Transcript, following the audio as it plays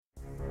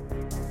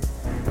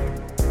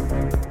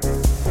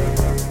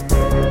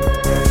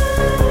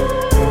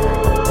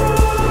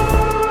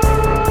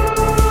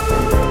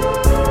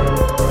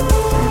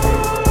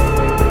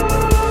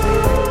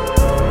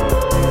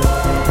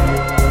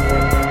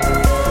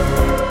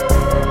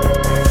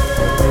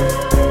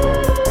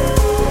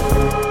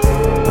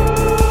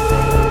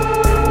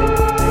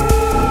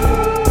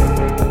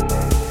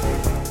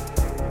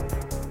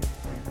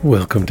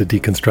Welcome to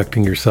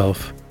Deconstructing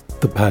Yourself,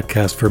 the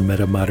podcast for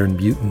meta-modern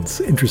mutants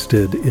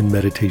interested in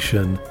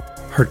meditation,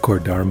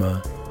 hardcore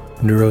dharma,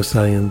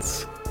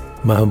 neuroscience,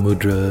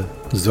 Mahamudra,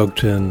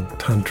 Dzogchen,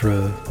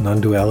 Tantra,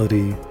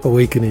 non-duality,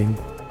 awakening,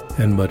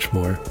 and much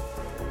more.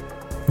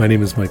 My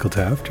name is Michael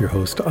Taft, your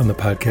host on the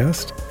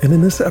podcast, and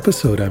in this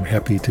episode I'm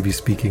happy to be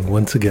speaking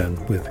once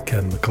again with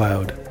Ken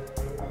MacLeod.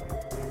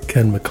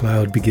 Ken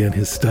MacLeod began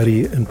his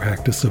study and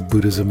practice of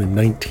Buddhism in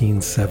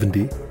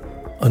 1970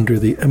 under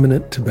the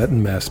eminent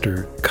Tibetan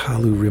master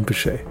Kalu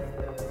Rinpoche.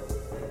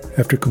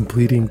 After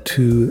completing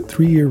 2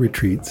 3-year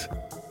retreats,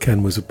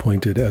 Ken was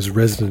appointed as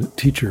resident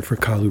teacher for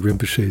Kalu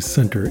Rinpoche's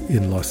center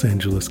in Los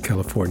Angeles,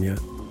 California,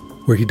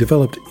 where he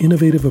developed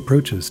innovative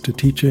approaches to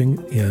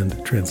teaching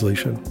and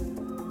translation.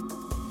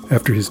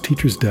 After his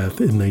teacher's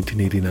death in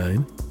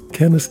 1989,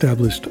 Ken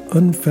established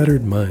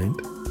Unfettered Mind,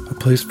 a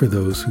place for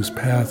those whose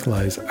path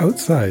lies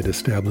outside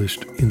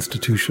established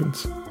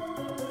institutions.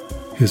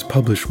 His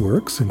published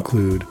works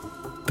include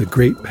The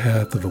Great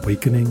Path of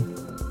Awakening,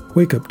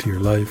 Wake Up to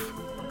Your Life,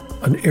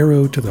 An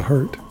Arrow to the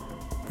Heart,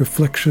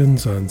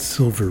 Reflections on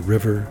Silver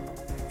River,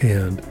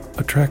 and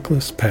A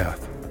Trackless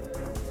Path.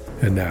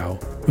 And now,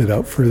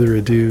 without further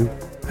ado,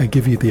 I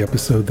give you the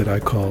episode that I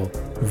call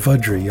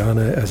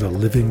Vajrayana as a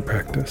Living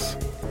Practice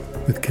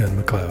with Ken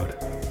MacLeod.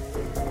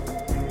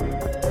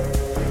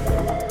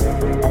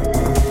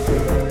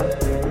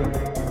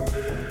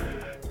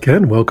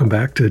 Ken, welcome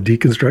back to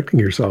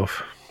Deconstructing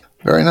Yourself.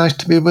 Very nice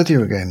to be with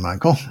you again,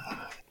 Michael.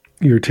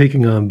 You're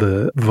taking on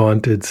the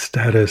vaunted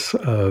status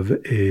of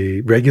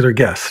a regular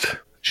guest.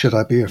 Should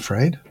I be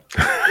afraid?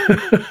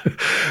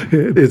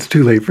 It's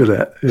too late for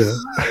that. Yeah.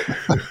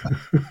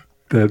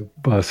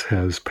 That bus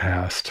has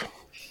passed.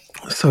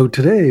 So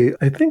today,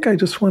 I think I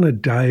just want to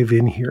dive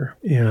in here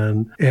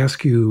and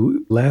ask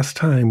you, last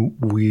time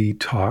we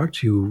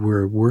talked, you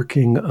were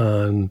working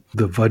on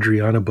the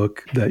Vajrayana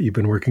book that you've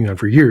been working on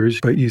for years,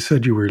 but you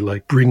said you were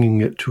like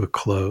bringing it to a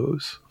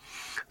close.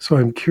 So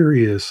I'm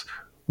curious,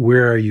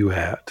 where are you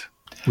at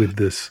with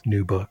this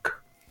new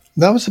book?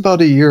 That was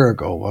about a year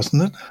ago,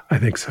 wasn't it? I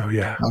think so,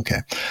 yeah. Okay.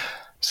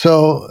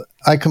 So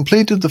I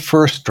completed the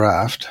first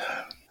draft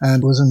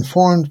and was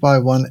informed by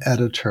one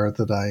editor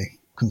that I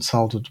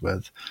consulted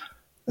with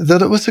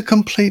that it was a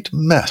complete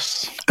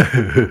mess.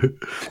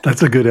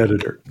 That's a good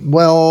editor.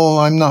 Well,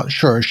 I'm not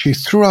sure. She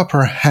threw up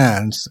her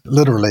hands,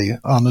 literally,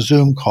 on a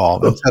Zoom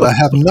call and said, I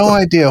have no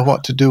idea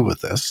what to do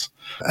with this.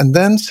 And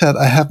then said,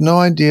 I have no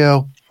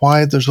idea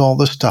why there's all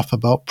this stuff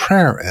about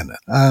prayer in it.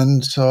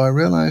 And so I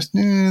realized,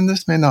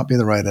 this may not be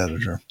the right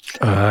editor.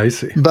 I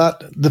see.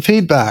 But the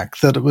feedback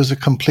that it was a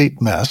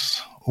complete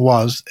mess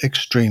was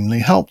extremely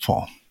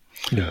helpful.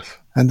 Yes.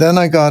 And then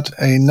I got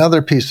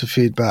another piece of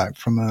feedback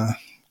from a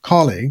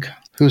colleague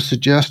who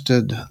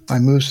suggested I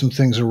move some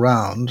things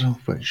around,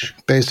 which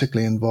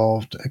basically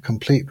involved a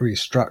complete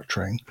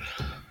restructuring.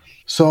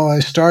 So I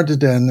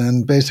started in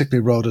and basically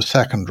wrote a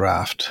second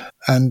draft,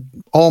 and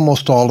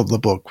almost all of the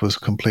book was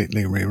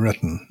completely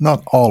rewritten.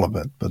 Not all of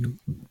it, but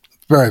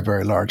very,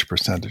 very large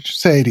percentage,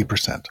 say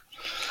 80%.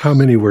 How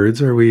many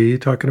words are we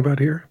talking about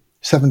here?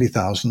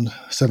 70,000,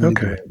 70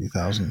 Okay. to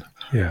 80,000.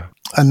 Yeah.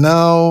 And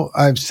now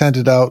I've sent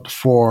it out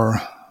for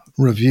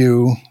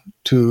review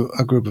to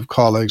a group of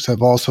colleagues.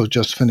 I've also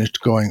just finished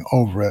going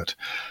over it.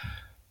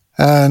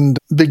 And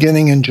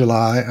beginning in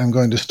July, I'm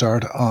going to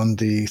start on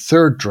the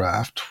third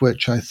draft,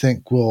 which I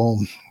think will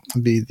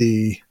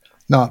be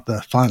not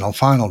the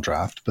final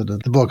draft, but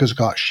the book has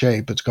got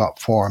shape, it's got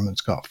form,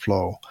 it's got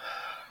flow.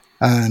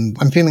 And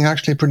I'm feeling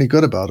actually pretty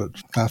good about it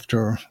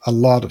after a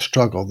lot of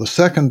struggle. The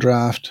second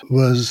draft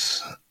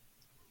was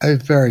a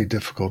very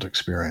difficult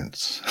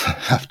experience, I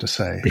have to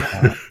say.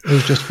 It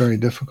was just very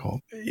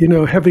difficult. You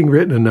know, having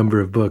written a number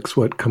of books,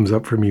 what comes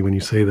up for me when you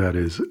say that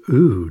is,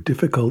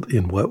 difficult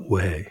in what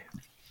way?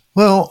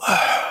 Well,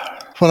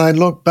 when I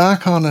look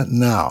back on it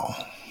now,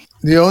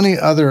 the only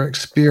other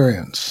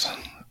experience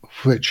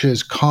which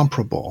is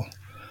comparable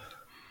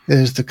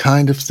is the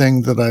kind of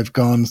thing that I've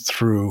gone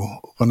through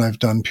when I've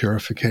done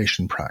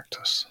purification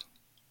practice.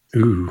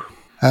 Ooh.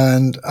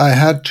 And I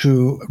had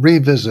to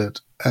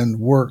revisit and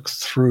work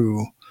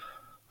through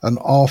an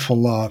awful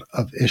lot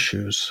of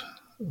issues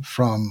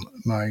from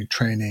my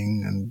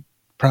training and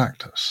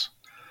practice.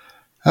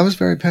 That was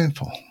very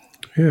painful.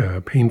 Yeah,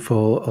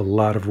 painful, a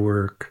lot of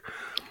work.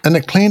 And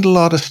it cleaned a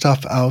lot of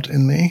stuff out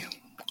in me.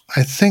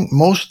 I think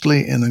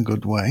mostly in a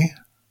good way,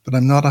 but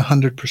I'm not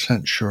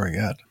 100% sure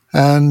yet.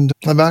 And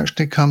I've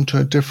actually come to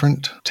a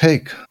different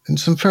take, in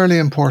some fairly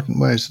important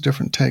ways, a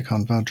different take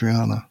on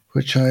Vajrayana,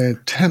 which I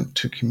attempt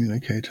to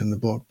communicate in the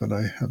book, but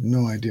I have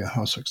no idea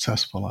how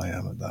successful I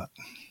am at that.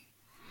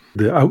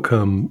 The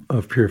outcome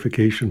of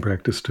purification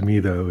practice to me,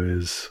 though,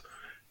 is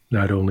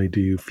not only do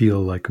you feel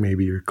like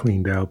maybe you're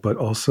cleaned out, but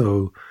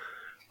also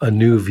a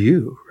new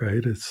view,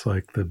 right? It's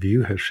like the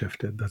view has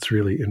shifted. That's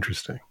really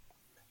interesting.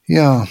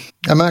 Yeah,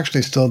 I'm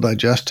actually still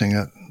digesting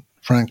it,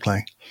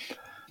 frankly.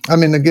 I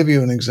mean, to give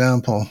you an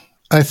example,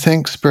 I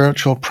think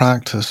spiritual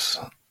practice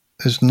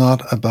is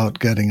not about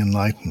getting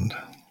enlightened.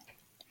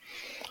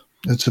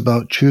 It's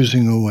about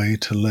choosing a way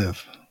to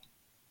live.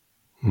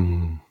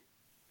 Mm.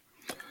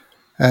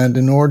 And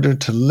in order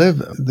to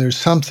live, there's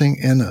something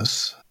in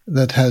us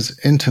that has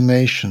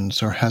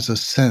intimations or has a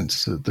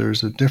sense that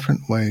there's a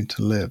different way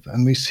to live,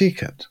 and we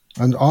seek it.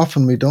 And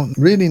often we don't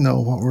really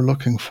know what we're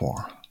looking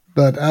for.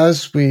 But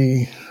as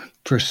we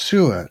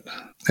pursue it,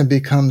 it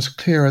becomes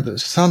clear that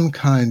some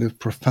kind of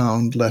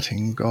profound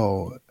letting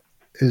go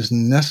is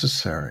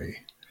necessary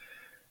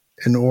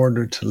in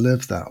order to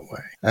live that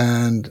way.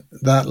 And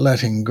that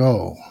letting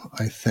go,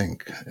 I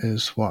think,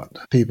 is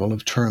what people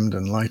have termed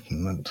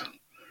enlightenment.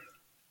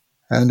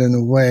 And in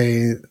a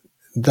way,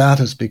 that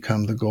has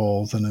become the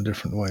goal than a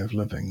different way of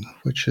living,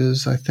 which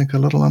is, I think, a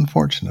little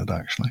unfortunate,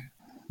 actually.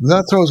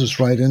 That throws us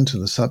right into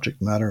the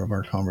subject matter of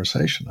our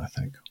conversation, I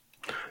think.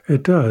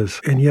 It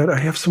does. And yet I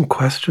have some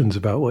questions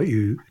about what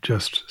you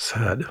just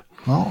said.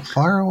 Well,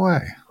 fire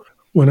away.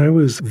 When I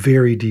was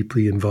very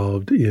deeply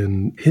involved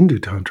in Hindu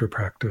Tantra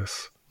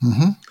practice,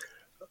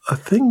 a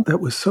thing that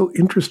was so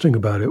interesting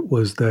about it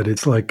was that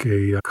it's like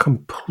a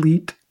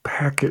complete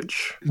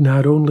package.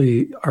 Not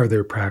only are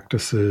there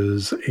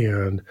practices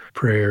and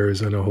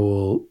prayers and a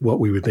whole, what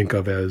we would think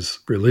of as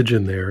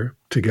religion there,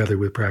 together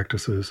with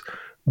practices,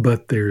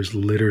 but there's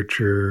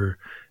literature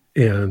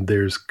and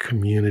there's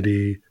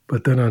community.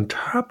 But then on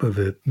top of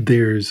it,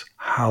 there's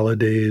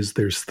holidays,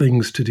 there's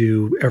things to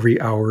do every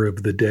hour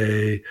of the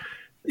day.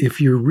 If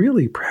you're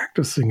really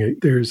practicing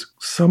it, there's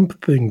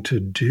something to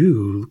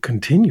do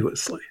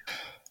continuously.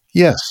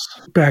 Yes.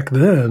 Back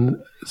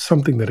then,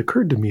 something that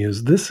occurred to me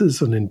is this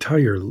is an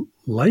entire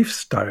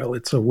lifestyle.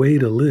 It's a way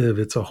to live.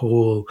 It's a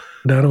whole,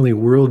 not only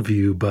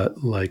worldview,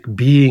 but like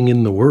being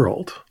in the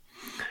world.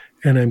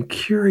 And I'm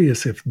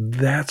curious if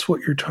that's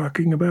what you're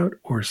talking about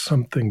or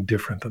something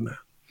different than that.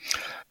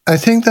 I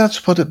think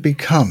that's what it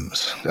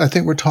becomes. I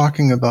think we're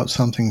talking about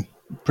something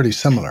pretty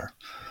similar.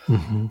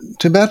 Mm-hmm.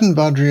 Tibetan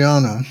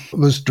Vajrayana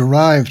was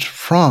derived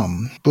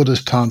from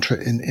Buddhist Tantra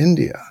in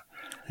India.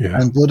 Yeah.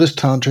 And Buddhist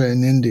Tantra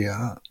in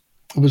India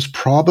was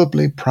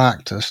probably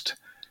practiced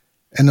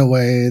in a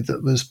way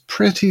that was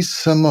pretty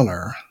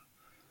similar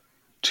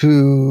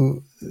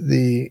to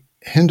the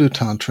Hindu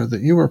Tantra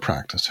that you were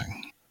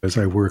practicing. As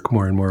I work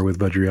more and more with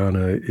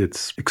Vajrayana,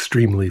 it's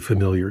extremely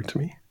familiar to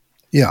me.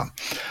 Yeah.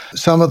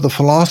 Some of the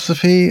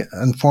philosophy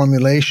and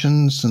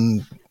formulations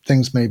and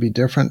things may be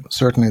different.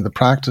 Certainly the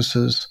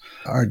practices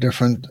are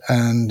different.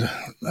 And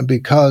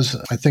because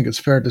I think it's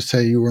fair to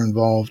say you were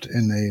involved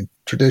in a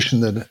tradition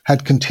that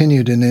had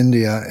continued in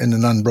India in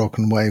an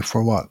unbroken way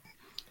for what,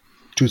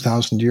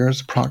 2,000 years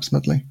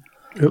approximately?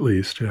 At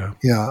least, yeah.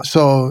 Yeah.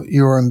 So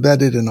you were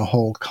embedded in a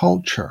whole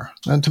culture.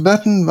 And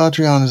Tibetan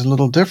Vajrayana is a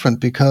little different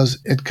because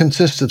it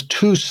consists of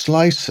two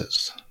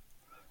slices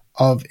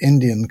of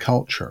Indian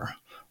culture.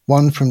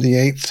 One from the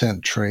 8th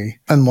century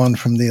and one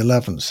from the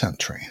 11th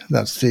century.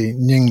 That's the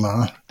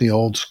Nyingma, the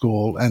old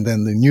school, and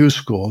then the new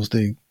schools,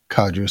 the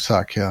Kagyu,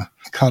 Sakya,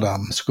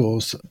 Kadam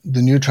schools,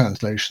 the new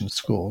translation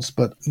schools.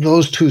 But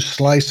those two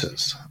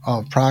slices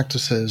of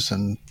practices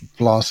and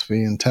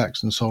philosophy and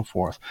text and so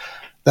forth,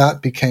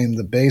 that became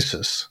the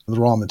basis, the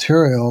raw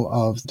material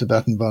of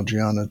Tibetan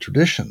Vajrayana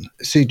tradition.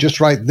 See, just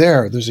right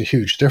there, there's a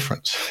huge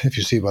difference, if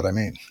you see what I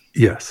mean.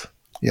 Yes.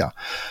 Yeah.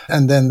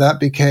 And then that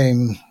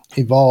became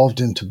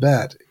evolved in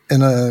Tibet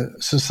in a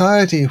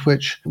society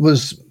which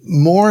was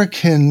more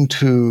akin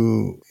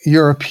to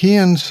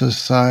European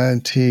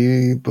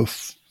society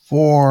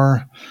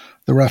before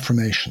the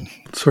Reformation.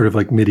 Sort of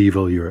like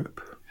medieval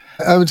Europe.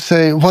 I would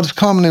say what's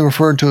commonly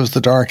referred to as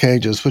the Dark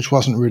Ages, which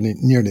wasn't really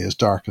nearly as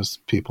dark as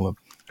people have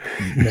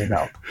made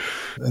out.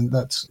 And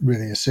that's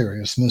really a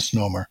serious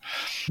misnomer.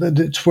 But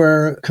it's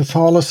where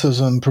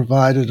Catholicism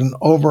provided an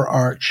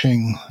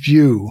overarching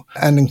view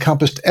and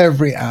encompassed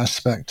every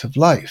aspect of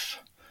life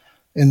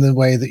in the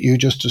way that you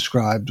just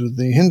described with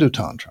the Hindu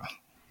Tantra,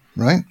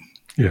 right?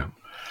 Yeah.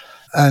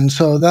 And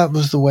so that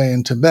was the way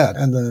in Tibet,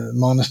 and the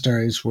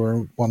monasteries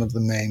were one of the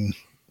main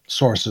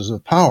sources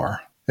of power.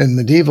 In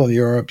medieval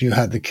Europe, you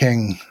had the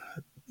king,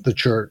 the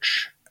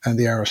church, and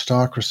the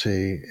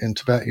aristocracy. In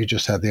Tibet, you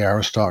just had the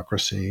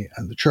aristocracy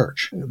and the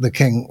church. The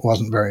king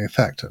wasn't very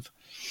effective.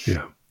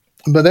 Yeah.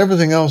 But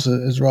everything else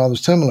is rather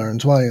similar. And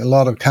it's why a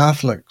lot of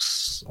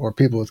Catholics or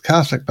people with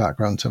Catholic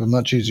backgrounds have a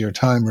much easier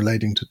time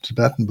relating to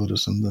Tibetan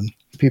Buddhism than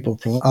people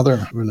from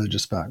other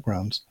religious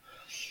backgrounds.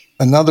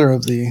 Another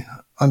of the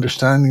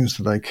understandings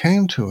that I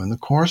came to in the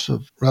course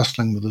of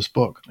wrestling with this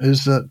book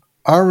is that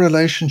our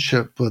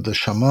relationship with the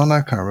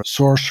shamanic, our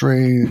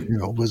sorcery,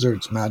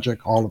 wizards,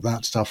 magic, all of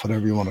that stuff,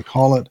 whatever you want to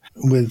call it,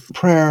 with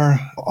prayer,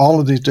 all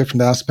of these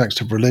different aspects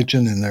of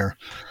religion in their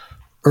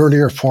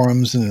earlier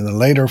forms and in the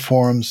later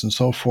forms and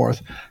so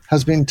forth,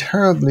 has been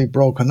terribly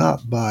broken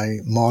up by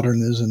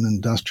modernism,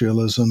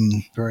 industrialism,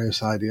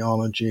 various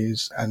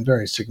ideologies, and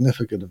very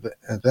significant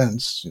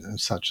events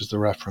such as the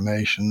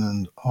Reformation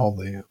and all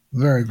the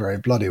very, very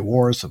bloody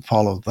wars that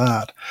followed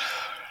that.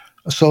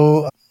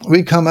 So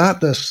we come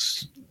at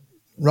this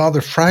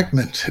rather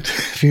fragmented,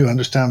 if you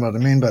understand what I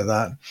mean by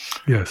that.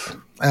 Yes.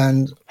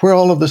 And where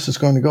all of this is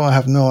going to go, I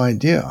have no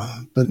idea.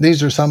 But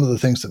these are some of the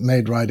things that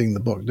made writing the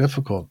book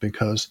difficult,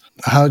 because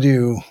how do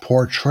you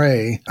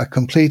portray a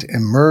complete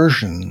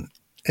immersion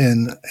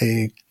in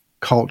a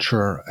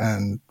culture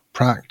and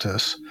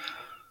practice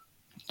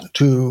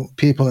to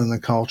people in the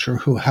culture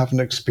who haven't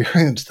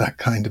experienced that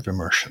kind of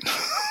immersion.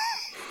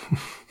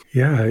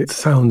 Yeah, it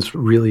sounds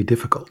really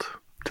difficult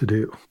to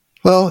do.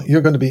 Well,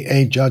 you're going to be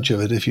a judge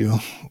of it if you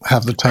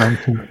have the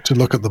time to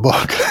look at the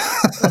book.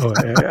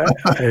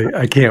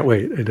 I can't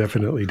wait. I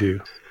definitely do.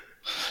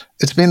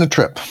 It's been a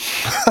trip.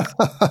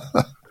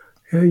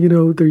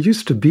 Yeah, there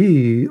used to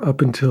be,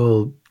 up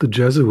until the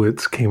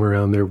Jesuits came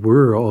around, there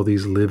were all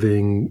these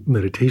living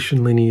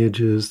meditation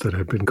lineages that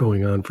had been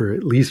going on for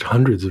at least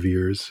hundreds of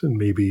years, and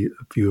maybe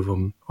a few of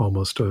them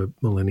almost a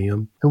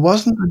millennium. It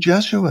wasn't the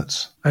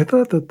Jesuits. I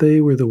thought that they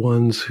were the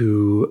ones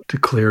who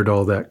declared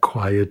all that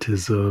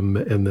quietism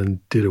and then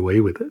did away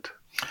with it.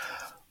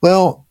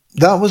 Well,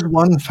 that was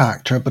one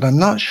factor, but I'm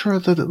not sure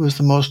that it was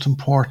the most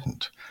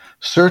important.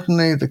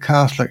 Certainly the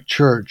Catholic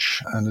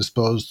Church, and I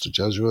suppose the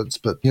Jesuits,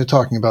 but you're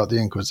talking about the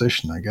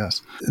Inquisition, I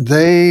guess.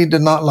 They did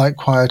not like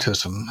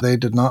quietism. They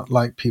did not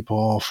like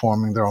people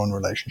forming their own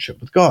relationship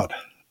with God.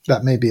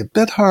 That may be a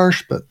bit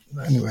harsh, but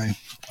anyway,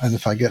 and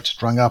if I get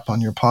strung up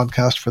on your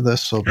podcast for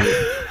this, so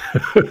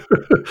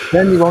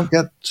then you won't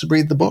get to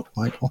read the book,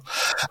 Michael.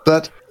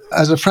 But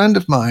as a friend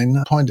of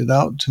mine pointed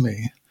out to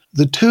me,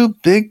 the two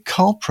big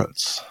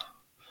culprits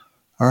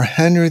are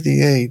Henry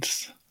VIII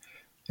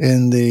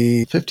in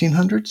the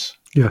 1500s?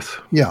 Yes.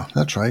 Yeah,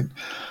 that's right.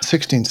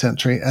 16th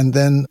century. And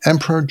then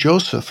Emperor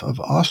Joseph of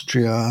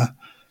Austria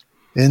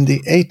in the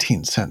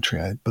 18th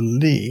century, I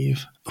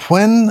believe.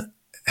 When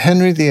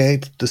Henry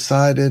VIII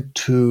decided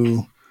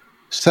to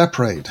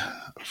separate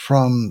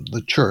from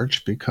the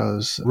church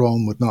because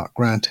Rome would not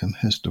grant him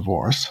his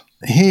divorce,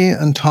 he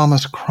and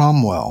Thomas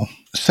Cromwell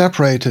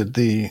separated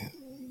the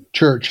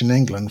church in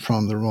England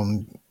from the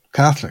Roman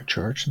Catholic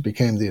Church and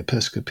became the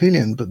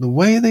Episcopalian, but the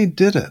way they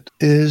did it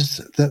is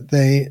that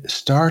they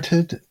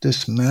started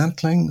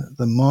dismantling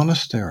the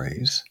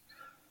monasteries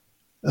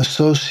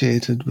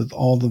associated with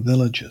all the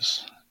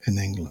villages in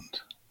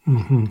England.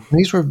 Mm-hmm.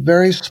 These were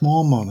very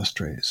small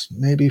monasteries,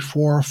 maybe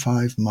 4 or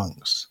 5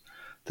 monks,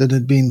 that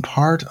had been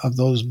part of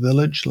those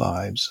village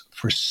lives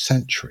for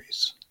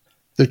centuries.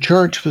 The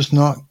church was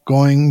not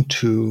going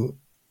to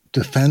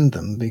defend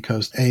them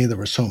because A, there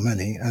were so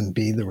many, and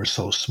B, they were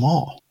so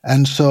small.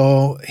 And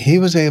so he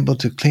was able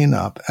to clean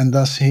up, and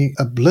thus he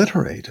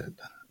obliterated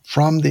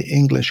from the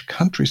English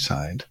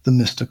countryside the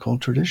mystical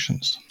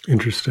traditions.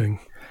 Interesting.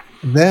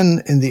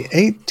 Then in the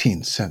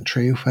 18th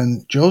century,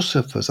 when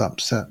Joseph was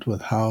upset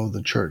with how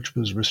the church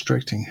was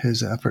restricting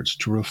his efforts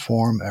to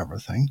reform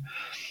everything,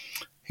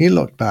 he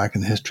looked back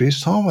in history,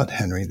 saw what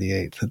Henry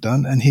VIII had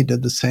done, and he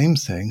did the same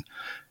thing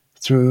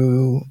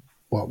through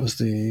what was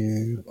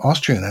the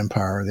Austrian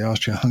Empire, the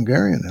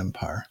Austro-Hungarian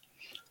Empire.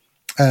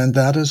 And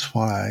that is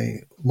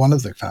why one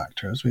of the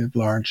factors we have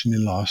largely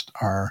lost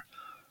our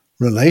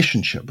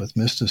relationship with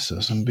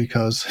mysticism,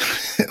 because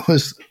it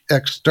was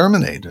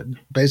exterminated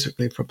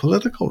basically for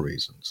political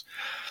reasons.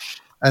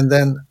 And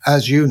then,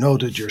 as you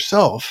noted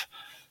yourself,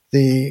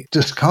 the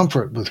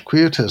discomfort with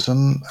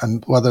Quietism,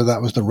 and whether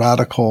that was the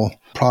radical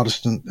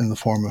Protestant in the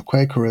form of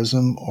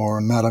Quakerism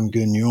or Madame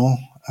Guignon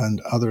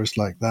and others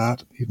like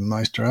that, even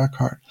Meister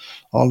Eckhart,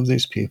 all of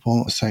these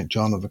people, St.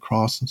 John of the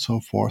Cross and so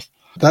forth,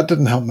 that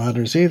didn't help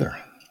matters either.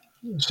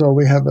 So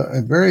we have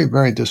a very,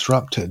 very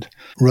disrupted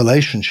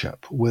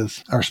relationship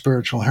with our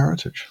spiritual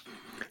heritage.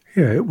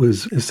 Yeah, it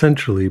was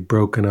essentially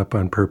broken up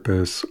on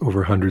purpose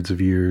over hundreds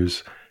of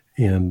years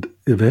and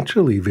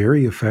eventually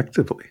very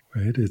effectively,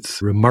 right?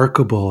 It's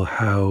remarkable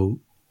how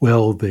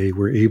well they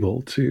were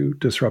able to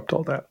disrupt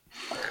all that.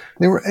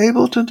 They were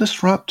able to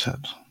disrupt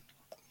it,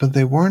 but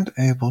they weren't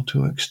able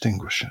to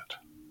extinguish it.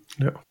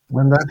 No.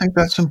 And I think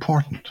that's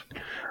important.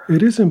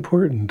 It is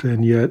important.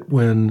 And yet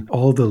when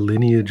all the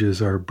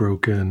lineages are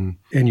broken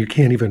and you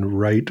can't even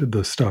write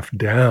the stuff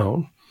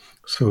down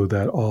so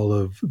that all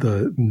of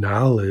the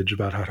knowledge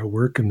about how to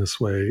work in this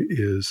way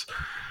is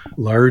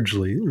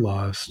largely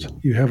lost,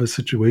 you have a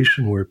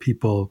situation where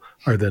people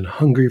are then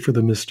hungry for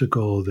the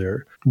mystical.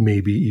 They're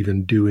maybe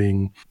even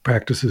doing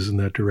practices in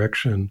that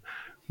direction.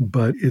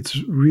 But it's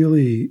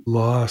really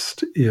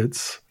lost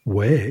its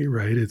way,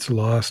 right? It's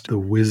lost the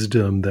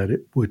wisdom that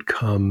it would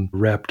come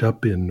wrapped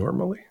up in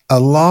normally. A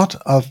lot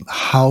of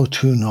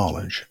how-to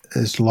knowledge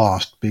is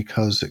lost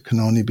because it can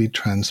only be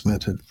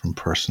transmitted from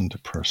person to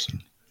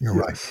person. You're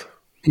right.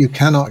 You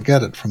cannot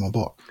get it from a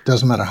book. It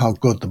doesn't matter how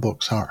good the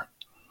books are.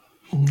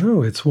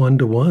 No, it's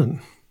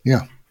one-to-one.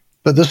 Yeah.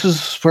 But this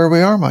is where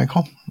we are,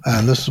 Michael.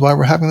 And this is why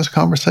we're having this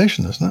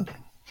conversation, isn't it?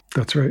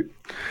 That's right.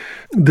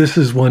 This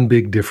is one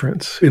big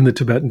difference. In the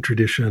Tibetan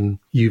tradition,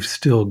 you've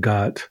still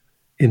got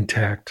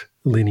intact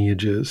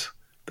lineages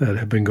that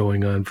have been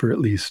going on for at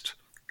least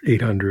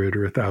 800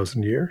 or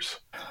 1,000 years.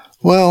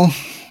 Well,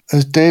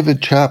 as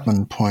David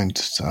Chapman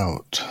points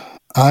out,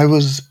 I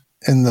was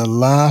in the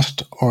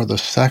last or the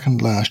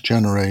second last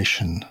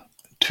generation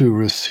to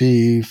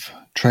receive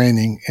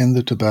training in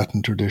the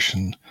Tibetan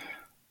tradition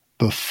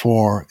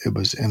before it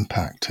was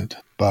impacted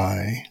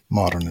by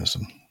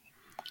modernism.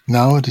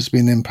 Now it has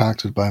been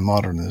impacted by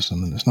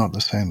modernism, and it's not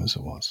the same as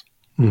it was.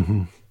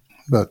 Mm-hmm.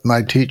 But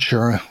my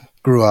teacher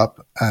grew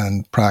up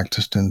and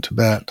practiced in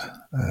Tibet,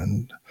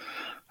 and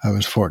I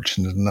was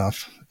fortunate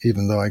enough,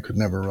 even though I could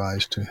never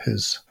rise to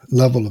his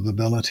level of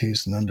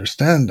abilities and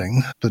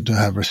understanding, but to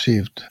have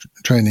received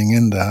training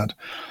in that.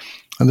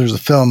 And there's a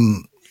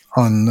film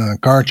on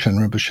Garchen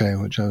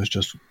Rinpoche, which I was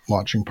just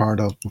watching part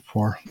of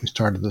before we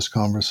started this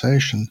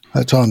conversation.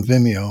 It's on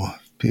Vimeo,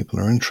 if people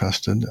are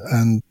interested.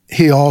 And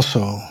he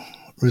also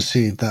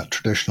received that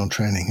traditional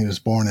training. He was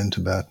born in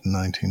Tibet in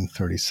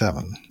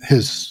 1937.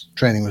 His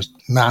training was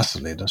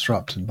massively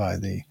disrupted by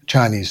the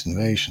Chinese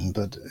invasion,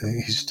 but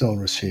he still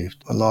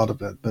received a lot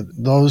of it. But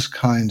those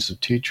kinds of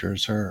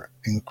teachers are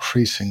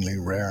increasingly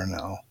rare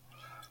now.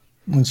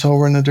 And so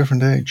we're in a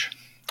different age,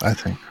 I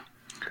think.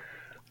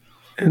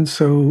 And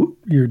so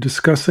you're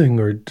discussing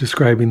or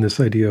describing this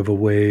idea of a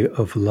way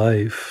of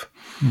life.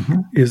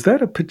 Mm-hmm. Is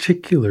that a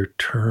particular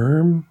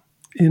term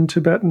in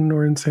Tibetan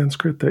or in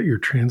Sanskrit that you're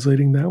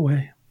translating that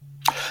way?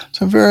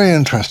 It's a very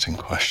interesting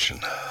question.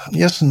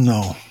 Yes and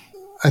no.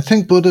 I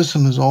think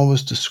Buddhism has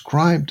always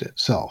described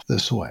itself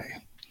this way,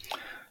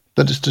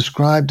 but it's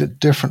described it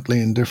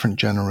differently in different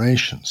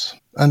generations.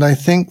 And I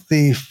think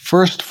the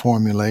first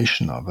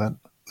formulation of it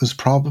was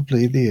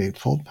probably the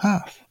Eightfold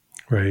Path.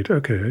 Right.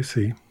 Okay, I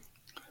see.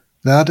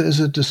 That is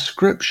a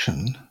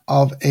description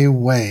of a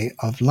way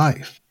of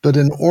life. But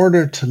in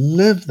order to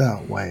live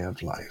that way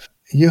of life,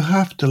 you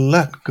have to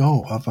let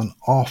go of an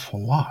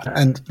awful lot.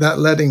 And that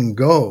letting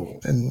go,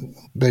 in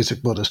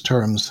basic Buddhist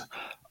terms,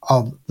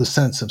 of the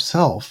sense of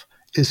self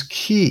is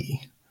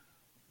key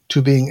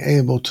to being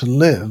able to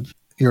live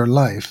your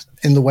life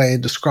in the way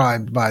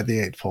described by the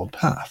Eightfold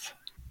Path.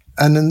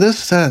 And in this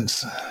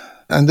sense,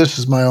 and this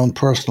is my own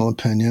personal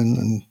opinion,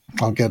 and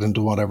I'll get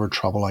into whatever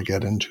trouble I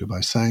get into by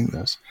saying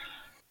this,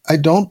 I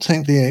don't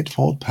think the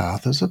Eightfold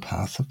Path is a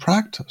path of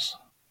practice.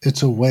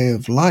 It's a way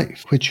of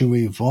life which you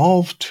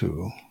evolve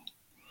to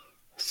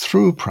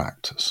through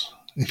practice,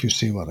 if you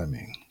see what I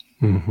mean.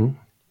 Mm-hmm.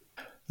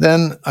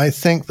 Then I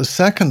think the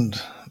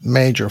second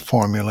major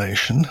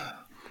formulation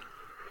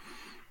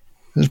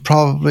is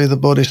probably the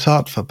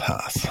Bodhisattva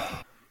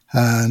path.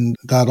 And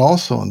that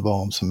also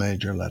involves a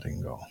major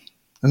letting go.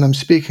 And I'm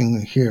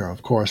speaking here,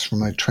 of course, from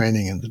my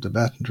training in the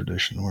Tibetan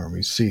tradition, where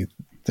we see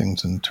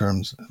things in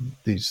terms of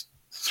these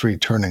three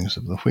turnings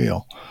of the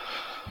wheel.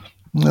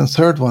 And the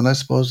third one, I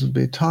suppose, would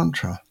be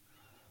Tantra,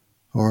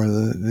 or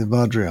the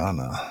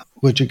Vajrayana,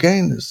 which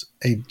again is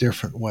a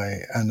different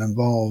way and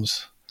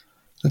involves,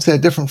 let's say, a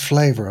different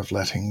flavor of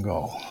letting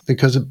go,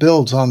 because it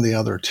builds on the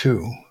other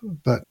two,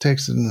 but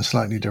takes it in a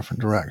slightly different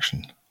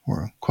direction,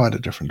 or quite a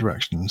different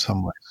direction in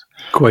some ways.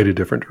 Quite a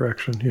different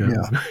direction,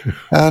 yeah.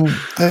 And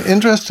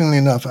interestingly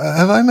enough,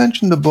 have I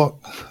mentioned a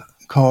book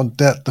called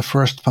Debt the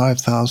First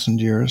 5,000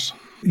 Years?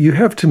 You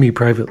have to me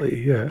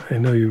privately, yeah. I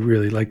know you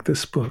really like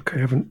this book. I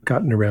haven't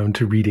gotten around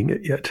to reading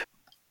it yet.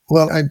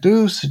 Well, I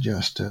do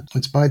suggest it.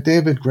 It's by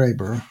David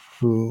Graeber,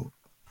 who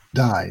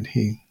died.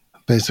 He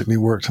basically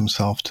worked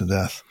himself to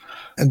death.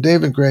 And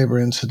David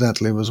Graeber,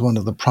 incidentally, was one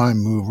of the prime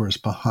movers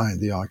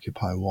behind the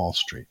Occupy Wall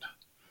Street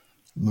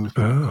movement.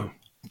 Oh.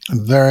 A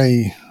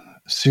very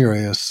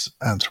serious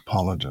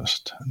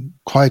anthropologist, and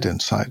quite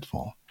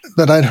insightful.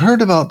 But I'd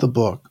heard about the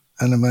book,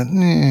 and I went,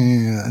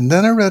 and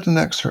then I read an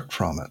excerpt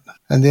from it.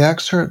 And the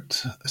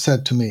excerpt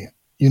said to me,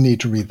 you need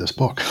to read this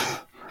book.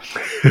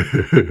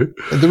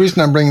 The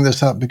reason I'm bringing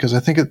this up, because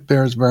I think it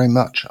bears very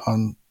much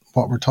on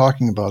what we're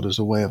talking about as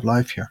a way of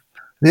life here.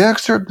 The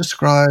excerpt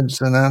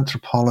describes an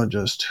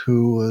anthropologist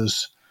who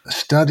was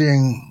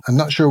studying, I'm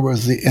not sure it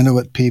was the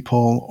Inuit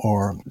people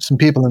or some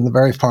people in the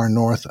very far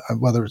north,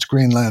 whether it's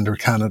Greenland or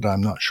Canada,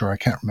 I'm not sure, I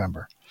can't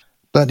remember.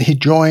 But he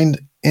joined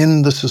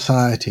in the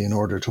society in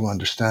order to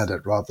understand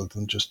it rather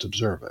than just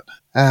observe it.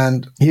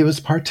 And he was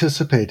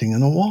participating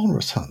in a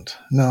walrus hunt.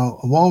 Now,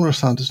 a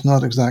walrus hunt is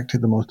not exactly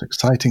the most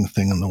exciting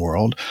thing in the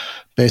world.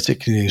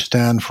 Basically, you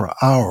stand for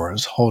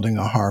hours holding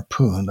a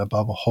harpoon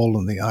above a hole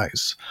in the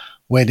ice,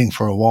 waiting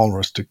for a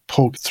walrus to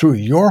poke through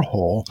your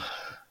hole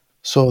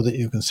so that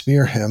you can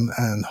spear him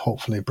and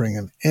hopefully bring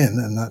him in,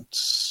 and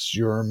that's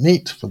your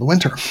meat for the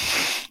winter.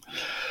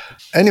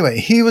 Anyway,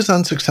 he was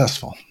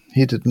unsuccessful.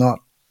 He did not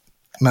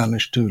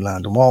managed to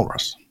land a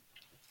walrus.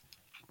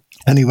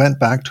 And he went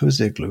back to his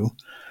igloo,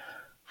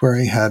 where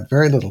he had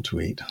very little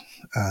to eat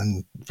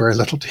and very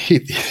little to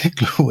heat the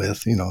igloo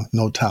with,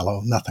 no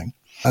tallow, nothing.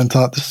 And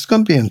thought, this is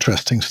going to be an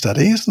interesting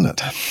study, isn't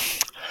it?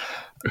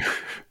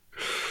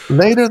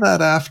 Later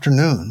that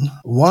afternoon,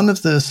 one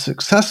of the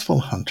successful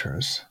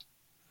hunters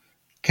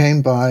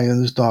came by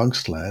in his dog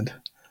sled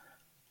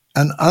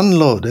and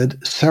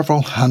unloaded several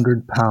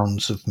 100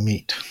 pounds of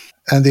meat.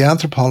 And the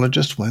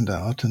anthropologist went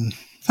out and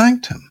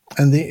thanked him.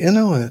 And the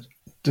Inuit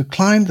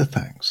declined the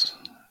thanks.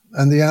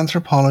 And the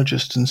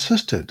anthropologist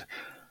insisted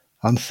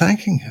on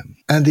thanking him.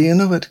 And the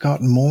Inuit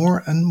got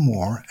more and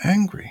more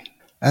angry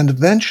and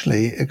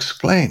eventually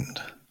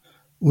exclaimed,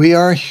 "We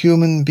are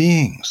human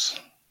beings.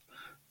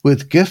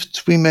 With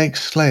gifts we make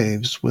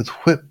slaves, with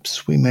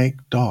whips we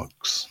make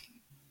dogs."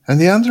 And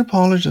the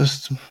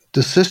anthropologist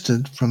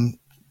desisted from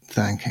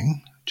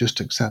thanking, just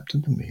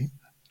accepted the meat.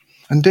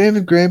 And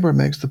David Graeber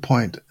makes the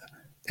point,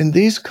 in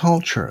these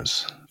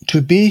cultures,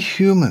 to be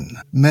human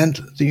meant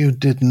that you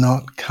did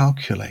not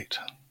calculate.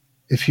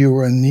 If you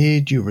were in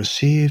need, you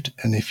received,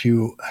 and if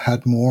you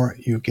had more,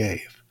 you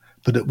gave.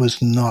 But it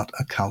was not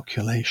a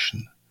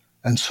calculation,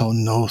 and so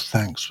no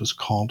thanks was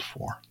called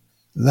for.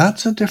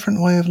 That's a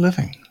different way of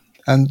living.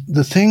 And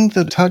the thing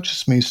that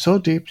touches me so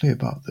deeply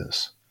about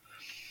this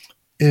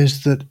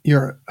is that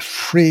you're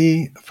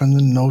free from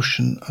the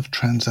notion of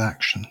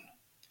transaction,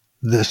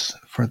 this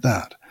for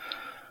that,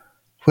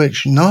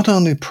 which not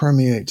only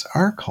permeates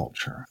our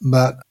culture,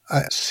 but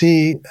I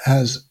see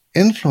as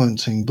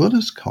influencing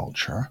Buddhist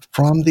culture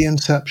from the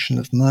inception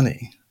of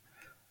money.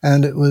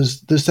 And it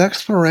was this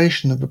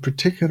exploration of a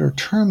particular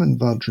term in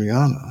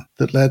Vajrayana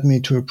that led me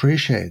to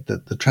appreciate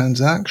that the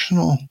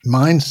transactional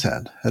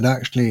mindset had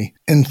actually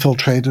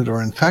infiltrated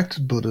or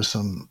infected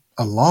Buddhism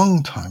a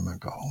long time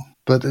ago,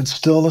 but it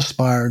still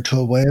aspired to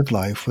a way of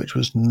life which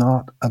was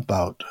not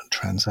about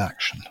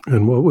transaction.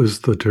 And what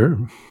was the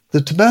term?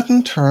 The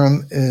Tibetan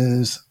term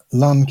is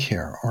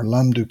Lamkir or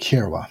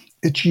Lamdukirwa.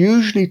 It's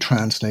usually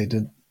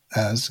translated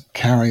as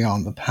carry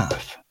on the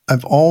path.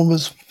 I've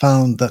always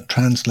found that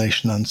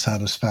translation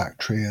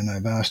unsatisfactory, and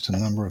I've asked a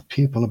number of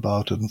people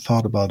about it and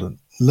thought about it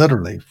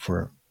literally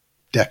for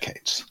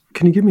decades.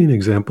 Can you give me an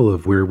example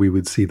of where we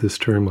would see this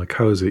term? Like,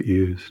 how is it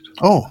used?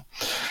 Oh,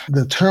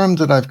 the term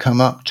that I've come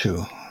up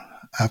to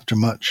after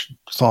much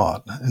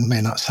thought, and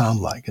may not sound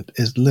like it,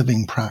 is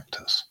living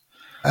practice.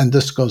 And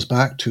this goes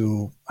back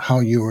to how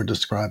you were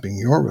describing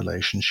your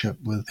relationship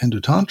with Hindu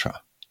Tantra.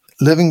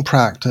 Living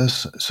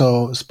practice,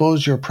 so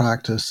suppose your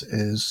practice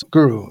is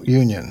guru,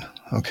 union,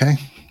 okay?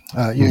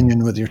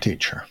 Union with your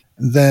teacher.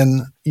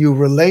 Then you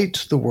relate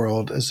to the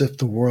world as if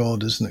the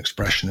world is an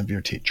expression of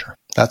your teacher.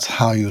 That's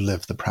how you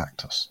live the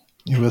practice.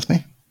 You with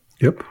me?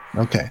 Yep.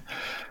 Okay.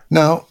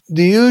 Now,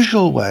 the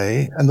usual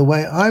way, and the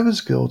way I was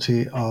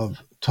guilty of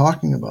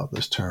talking about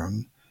this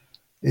term,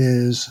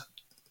 is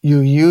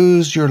you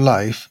use your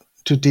life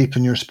to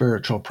deepen your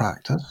spiritual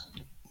practice,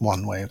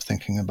 one way of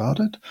thinking about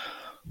it,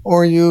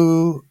 or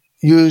you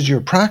use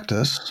your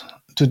practice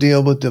to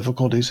deal with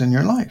difficulties in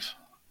your life,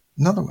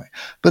 another way.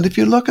 But if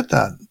you look at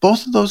that,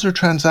 both of those are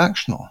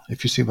transactional,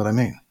 if you see what I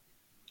mean.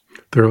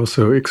 They're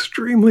also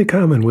extremely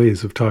common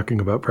ways of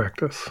talking about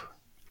practice.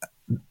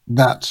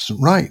 That's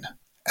right.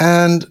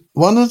 And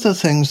one of the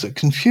things that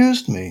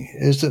confused me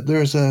is that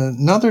there's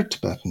another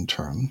Tibetan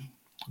term,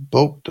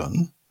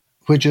 Bokdun,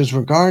 which is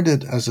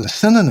regarded as a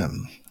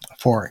synonym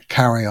for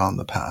carry on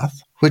the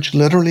path, which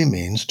literally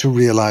means to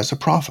realize a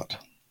profit.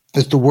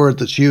 It's the word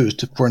that's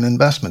used for an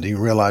investment. You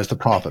realize the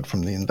profit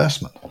from the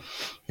investment.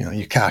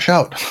 You cash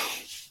out.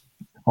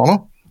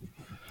 Follow?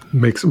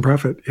 Make some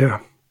profit,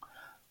 yeah.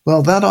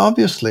 Well, that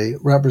obviously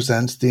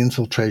represents the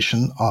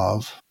infiltration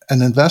of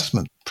an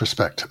investment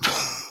perspective.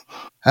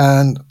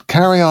 And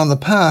carry on the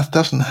path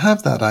doesn't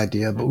have that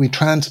idea, but we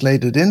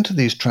translate it into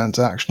these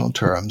transactional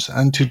terms.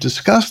 And to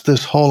discuss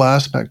this whole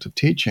aspect of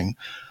teaching,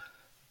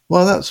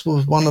 well, that's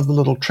one of the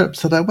little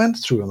trips that I went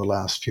through in the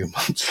last few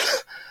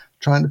months,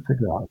 trying to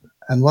figure out.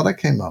 And what I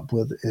came up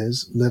with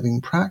is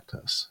living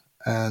practice,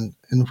 and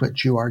in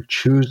which you are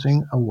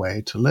choosing a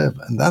way to live.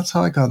 And that's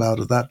how I got out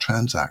of that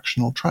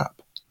transactional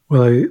trap.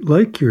 Well, I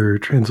like your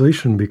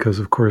translation because,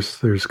 of course,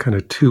 there's kind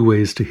of two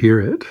ways to hear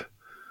it.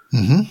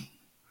 Mm-hmm.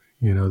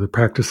 The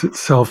practice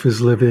itself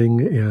is living,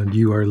 and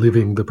you are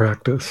living the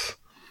practice.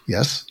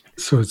 Yes.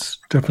 So it's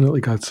definitely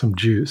got some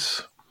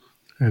juice.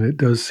 And it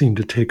does seem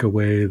to take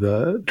away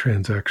the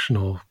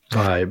transactional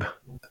vibe.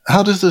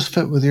 How does this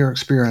fit with your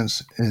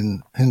experience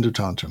in Hindu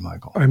Tantra,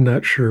 Michael? I'm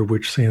not sure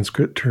which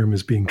Sanskrit term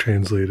is being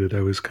translated.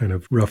 I was kind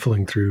of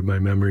ruffling through my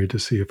memory to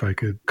see if I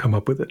could come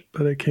up with it,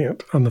 but I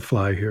can't on the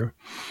fly here.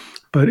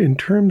 But in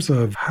terms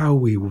of how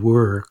we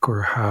work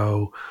or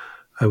how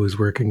I was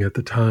working at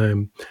the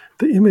time,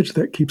 the image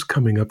that keeps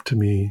coming up to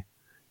me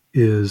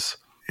is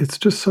it's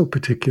just so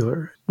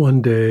particular.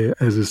 One day,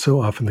 as is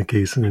so often the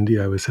case in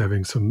India, I was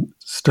having some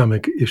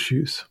stomach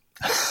issues.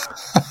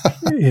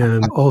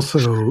 And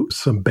also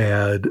some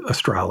bad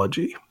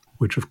astrology,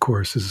 which of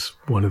course is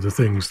one of the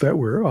things that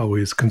we're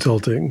always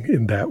consulting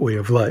in that way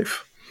of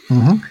life.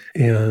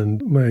 Mm-hmm.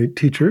 And my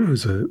teacher,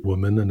 who's a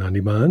woman,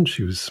 Anandiman,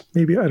 she was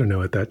maybe, I don't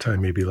know, at that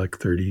time, maybe like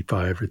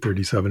 35 or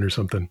 37 or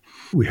something.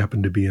 We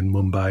happened to be in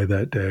Mumbai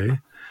that day.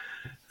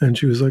 And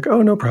she was like,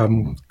 oh, no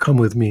problem, come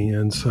with me.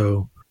 And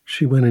so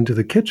she went into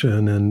the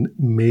kitchen and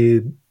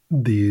made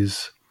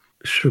these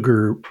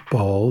sugar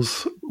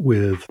balls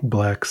with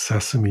black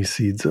sesame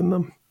seeds in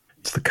them.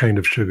 It's the kind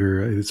of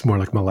sugar, it's more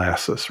like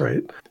molasses,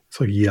 right? It's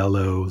like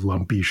yellow,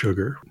 lumpy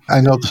sugar. I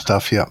know the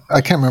stuff, yeah.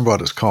 I can't remember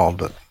what it's called,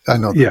 but I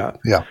know. Yeah.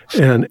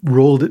 And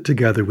rolled it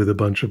together with a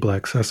bunch of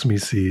black sesame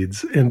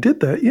seeds and did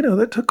that.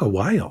 That took a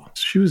while.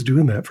 She was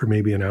doing that for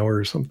maybe an hour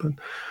or something.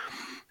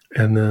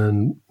 And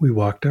then we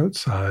walked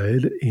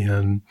outside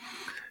and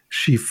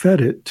she fed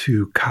it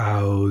to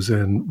cows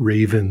and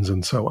ravens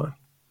and so on.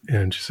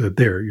 And she said,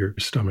 there, your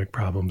stomach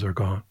problems are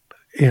gone.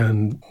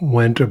 And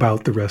went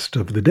about the rest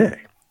of the day.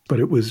 But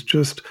it was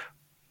just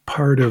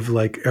part of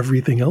like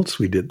everything else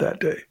we did that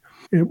day.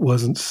 It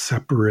wasn't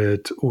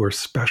separate or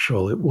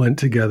special. It went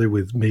together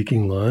with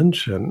making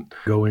lunch and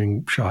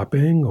going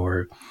shopping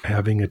or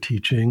having a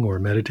teaching or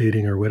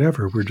meditating or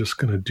whatever. We're just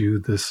going to do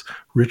this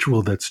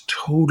ritual that's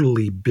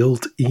totally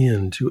built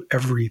into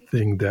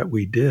everything that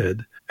we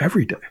did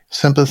every day.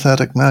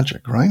 Sympathetic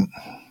magic, right?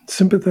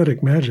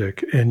 Sympathetic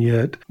magic, and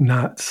yet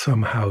not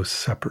somehow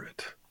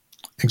separate.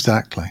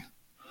 Exactly.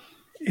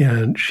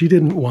 And she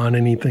didn't want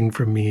anything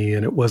from me,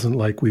 and it wasn't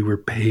like we were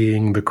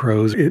paying the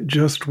crows. It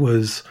just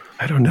was,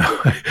 I don't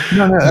know.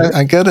 No,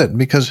 I get it,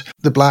 because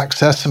the black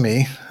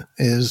sesame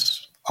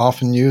is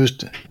often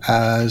used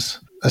as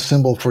a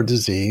symbol for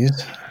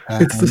disease.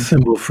 It's the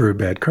symbol for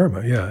bad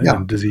karma,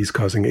 and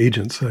disease-causing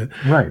agents.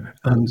 Right.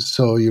 And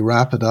so you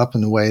wrap it up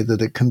in a way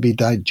that it can be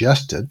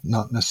digested,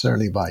 not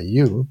necessarily by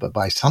you, but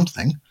by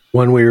something.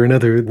 One way or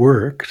another, it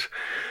worked.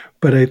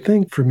 But I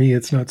think for me,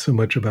 it's not so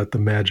much about the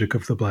magic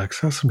of the black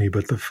sesame,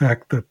 but the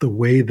fact that the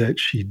way that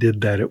she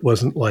did that, it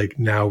wasn't like,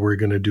 now we're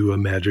going to do a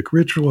magic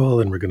ritual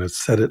and we're going to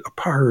set it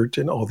apart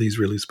in all these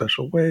really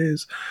special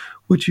ways,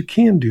 which you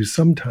can do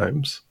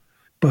sometimes.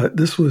 But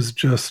this was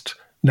just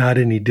not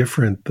any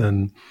different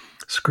than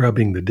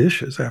scrubbing the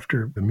dishes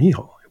after the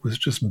meal. It was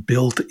just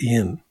built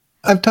in.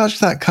 I've touched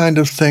that kind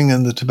of thing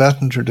in the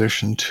Tibetan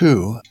tradition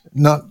too,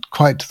 not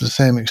quite to the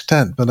same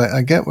extent, but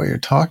I get what you're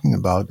talking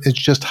about. It's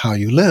just how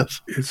you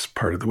live. It's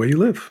part of the way you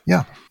live.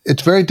 Yeah.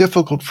 It's very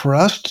difficult for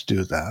us to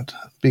do that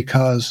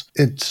because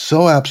it's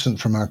so absent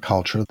from our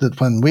culture that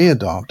when we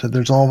adopt it,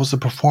 there's always a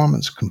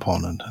performance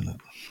component in it.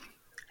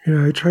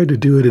 Yeah, I tried to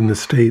do it in the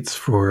States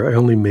I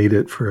only made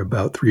it for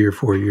about 3 or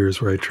 4 years,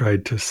 where I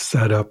tried to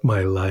set up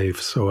my life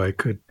so I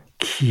could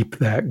keep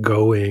that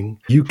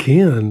going. You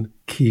can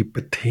keep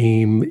a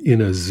tame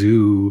in a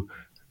zoo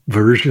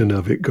version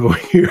of it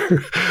going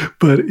here,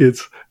 but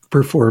it's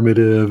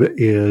performative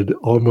and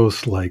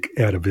almost like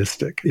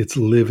atavistic. Its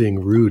living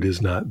root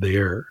is not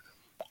there.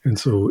 And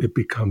so it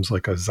becomes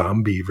like a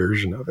zombie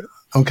version of it.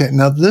 Okay,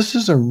 now this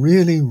is a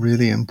really,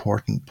 really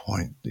important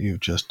point that you've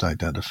just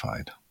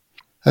identified.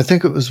 I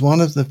think it was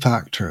one of the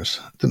factors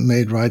that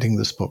made writing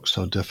this book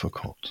so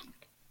difficult.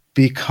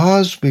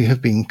 Because we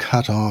have been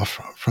cut off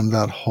from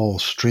that whole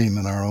stream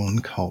in our own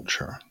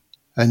culture,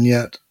 and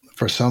yet,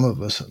 for some of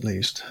us at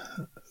least,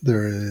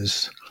 there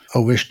is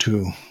a wish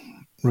to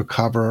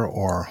recover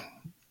or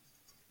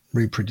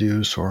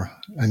reproduce,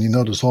 and you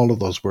notice all of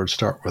those words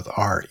start with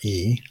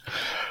R-E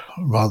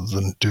rather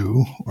than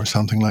do or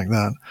something like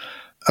that.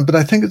 But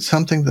I think it's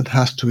something that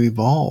has to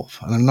evolve,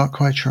 and I'm not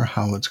quite sure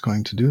how it's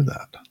going to do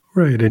that.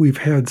 Right. And we've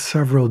had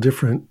several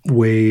different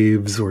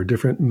waves or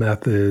different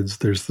methods.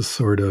 There's the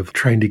sort of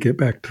trying to get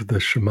back to the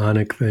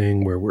shamanic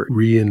thing where we're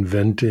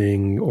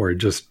reinventing or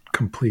just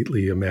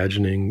completely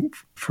imagining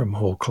from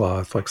whole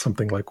cloth, like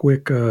something like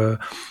Wicca,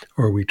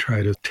 or we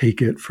try to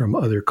take it from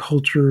other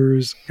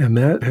cultures. And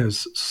that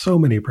has so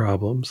many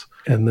problems.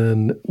 And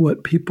then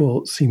what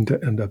people seem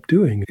to end up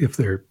doing, if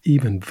they're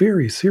even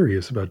very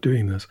serious about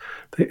doing this,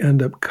 they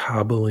end up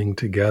cobbling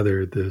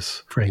together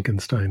this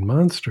Frankenstein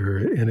monster,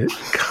 and it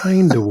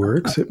kind of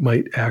works. It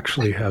might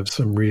actually have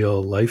some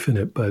real life in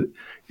it, but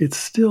it's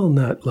still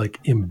not like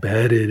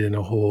embedded in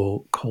a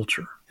whole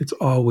culture. It's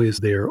always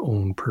their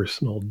own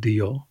personal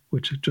deal,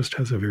 which it just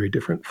has a very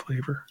different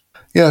flavor.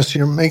 Yes,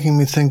 you're making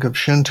me think of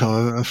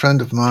Shinto. A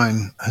friend of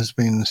mine has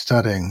been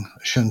studying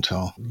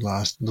Shinto the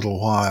last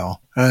little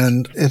while,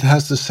 and it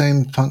has the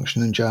same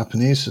function in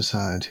Japanese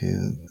society,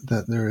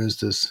 that there is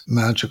this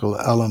magical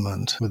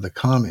element with the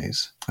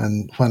kamis.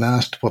 And when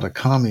asked what a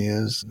kami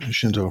is, a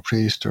Shinto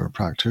priest or a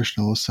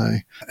practitioner will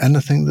say,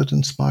 anything that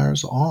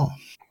inspires awe.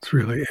 It's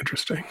really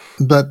interesting.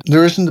 But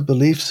there isn't a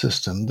belief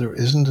system, there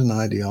isn't an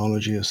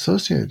ideology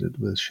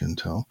associated with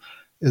Shinto.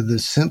 It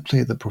is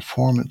simply the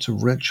performance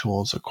of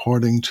rituals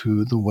according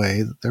to the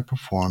way that they're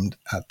performed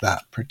at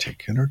that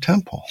particular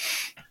temple.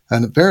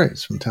 And it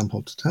varies from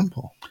temple to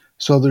temple.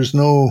 So there's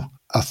no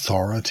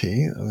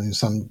authority. I mean,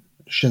 some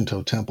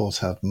Shinto temples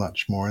have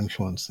much more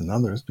influence than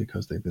others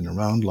because they've been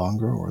around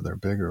longer or they're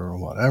bigger or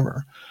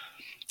whatever.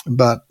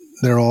 But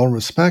they're all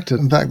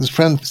respected. In fact, this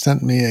friend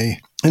sent me an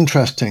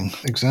interesting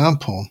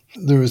example.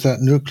 There was that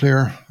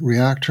nuclear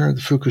reactor, the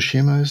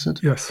Fukushima, is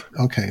it? Yes.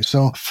 Okay,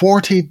 so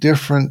 40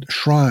 different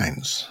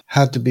shrines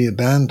had to be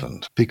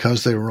abandoned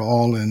because they were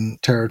all in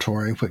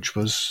territory which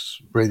was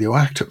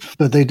radioactive.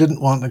 But they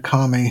didn't want the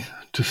kami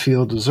to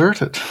feel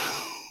deserted,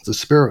 the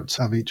spirits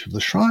of each of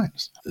the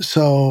shrines.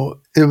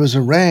 So it was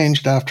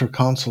arranged after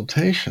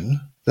consultation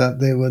that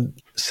they would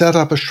set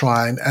up a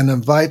shrine and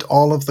invite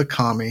all of the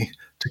kami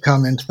to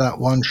come into that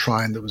one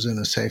shrine that was in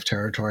a safe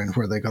territory and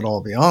where they could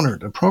all be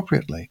honored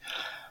appropriately.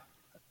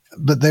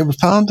 But they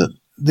found that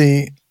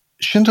the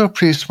Shinto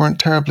priests weren't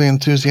terribly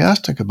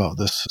enthusiastic about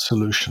this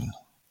solution.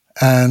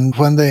 And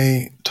when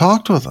they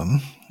talked with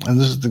them, and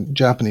this is the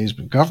Japanese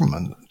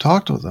government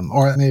talked with them,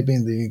 or it may have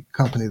been the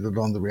company that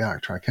owned the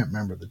reactor, I can't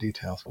remember the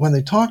details. When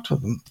they talked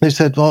with them, they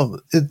said, well,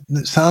 it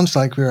sounds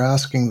like we're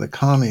asking the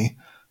kami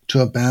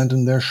to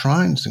abandon their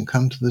shrines and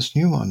come to this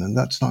new one, and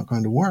that's not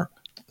going to work.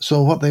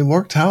 So what they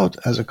worked out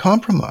as a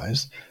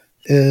compromise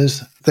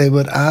is they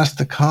would ask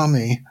the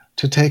kami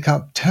to take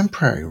up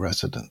temporary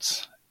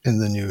residence in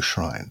the new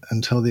shrine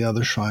until the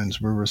other shrines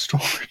were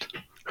restored.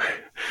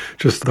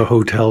 Just the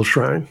hotel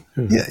shrine.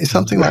 Yeah,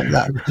 something like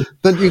that.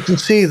 But you can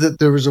see that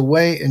there was a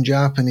way in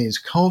Japanese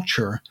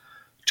culture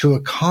to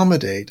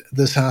accommodate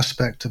this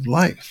aspect of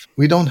life.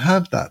 We don't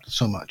have that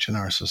so much in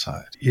our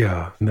society.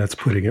 Yeah, and that's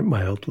putting it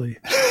mildly.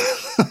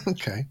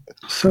 Okay.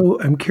 So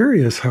I'm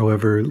curious,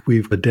 however,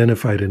 we've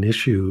identified an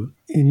issue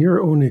in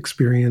your own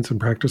experience and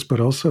practice, but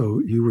also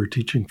you were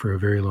teaching for a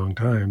very long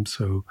time,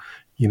 so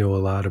you know a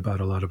lot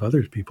about a lot of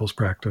other people's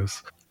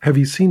practice. Have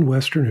you seen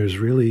Westerners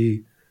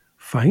really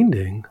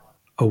finding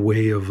a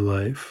way of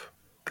life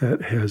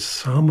that has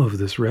some of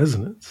this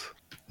resonance?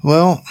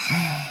 Well,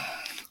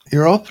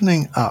 you're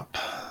opening up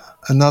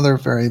another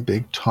very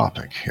big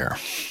topic here.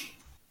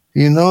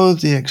 You know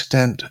the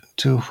extent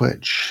to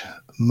which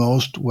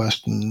most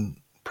Western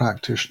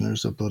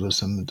practitioners of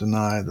Buddhism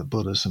deny that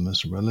Buddhism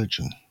is a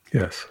religion.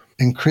 Yes.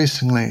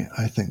 Increasingly,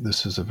 I think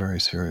this is a very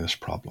serious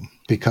problem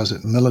because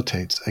it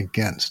militates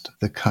against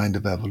the kind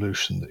of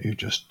evolution that you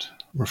just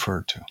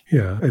referred to.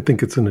 Yeah, I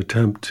think it's an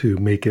attempt to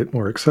make it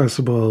more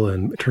accessible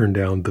and turn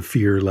down the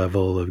fear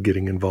level of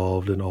getting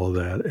involved and all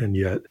that. And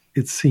yet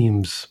it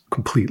seems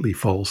completely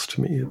false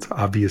to me. It's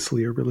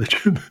obviously a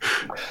religion.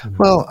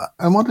 Well,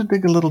 I want to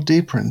dig a little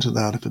deeper into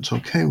that if it's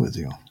okay with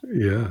you.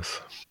 Yes.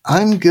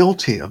 I'm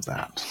guilty of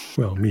that.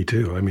 Well, me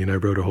too. I mean, I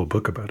wrote a whole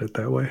book about it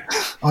that way.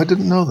 I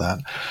didn't know that.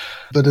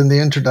 But in the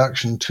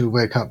introduction to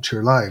Wake Up to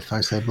Your Life,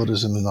 I say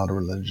Buddhism is not a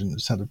religion,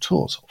 it's a set of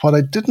tools. What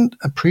I didn't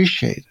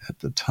appreciate at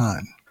the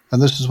time,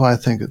 and this is why I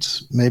think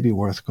it's maybe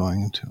worth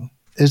going into,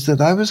 is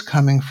that I was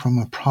coming from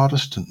a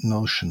Protestant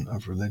notion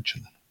of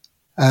religion.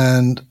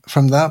 And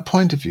from that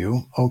point of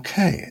view,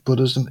 okay,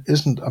 Buddhism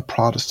isn't a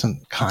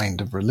Protestant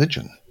kind of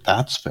religion.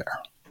 That's fair.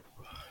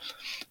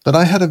 But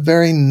I had a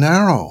very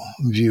narrow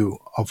view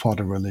of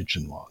what a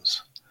religion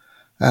was.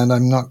 And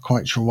I'm not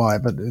quite sure why,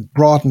 but it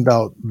broadened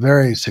out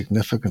very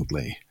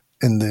significantly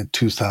in the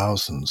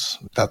 2000s.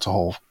 That's a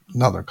whole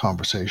another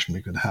conversation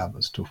we could have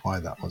as to why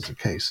that was the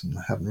case, and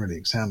I haven't really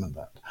examined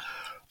that.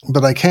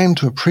 But I came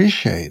to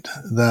appreciate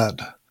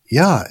that,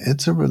 yeah,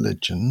 it's a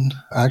religion.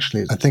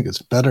 Actually, I think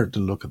it's better to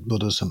look at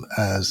Buddhism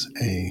as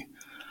a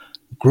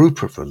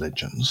group of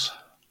religions.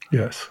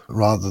 Yes.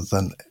 Rather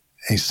than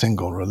a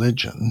single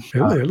religion.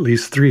 At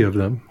least three of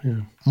them.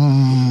 Yeah.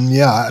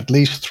 Yeah, at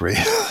least three.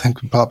 I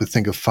could probably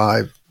think of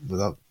five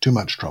without too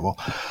much trouble.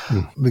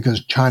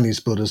 Because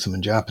Chinese Buddhism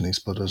and Japanese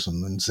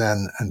Buddhism and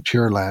Zen and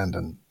Pure Land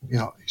and, you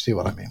see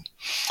what I mean.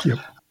 Yep.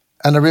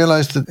 And I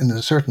realized that in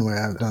a certain way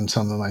I've done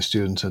some of my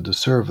students a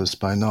disservice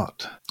by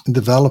not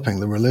developing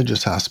the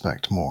religious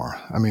aspect more.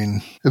 I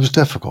mean, it was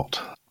difficult.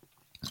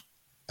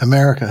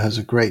 America has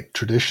a great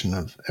tradition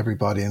of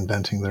everybody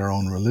inventing their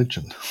own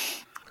religion.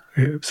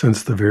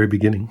 Since the very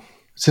beginning.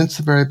 Since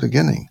the very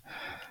beginning.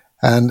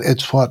 And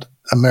it's what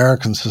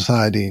American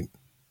society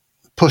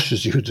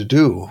pushes you to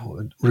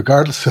do,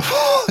 regardless of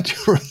what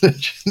your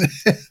religion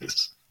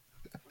is,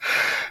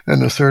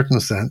 in a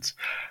certain sense.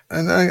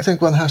 And I think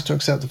one has to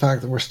accept the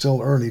fact that we're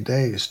still early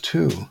days,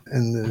 too,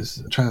 in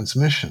this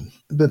transmission.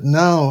 But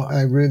now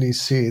I really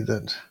see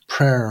that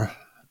prayer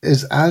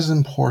is as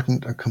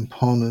important a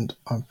component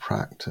of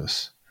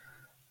practice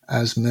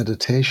as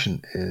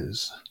meditation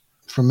is.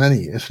 For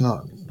many, if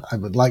not, I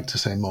would like to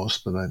say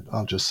most, but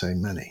I'll just say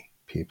many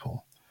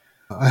people.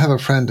 I have a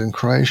friend in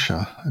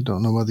Croatia. I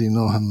don't know whether you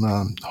know him,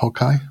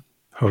 Hokai.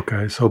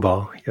 Hokai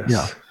Sobal, yes.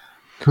 Yeah.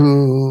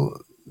 Who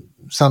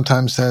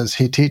sometimes says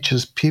he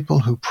teaches people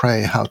who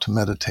pray how to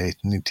meditate,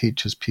 and he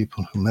teaches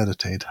people who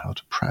meditate how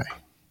to pray.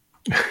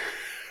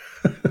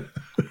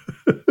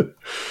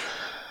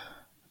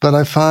 But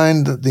I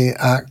find that the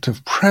act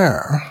of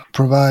prayer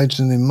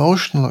provides an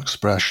emotional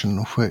expression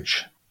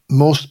which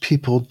most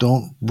people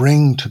don't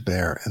bring to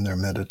bear in their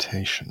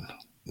meditation.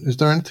 Is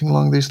there anything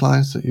along these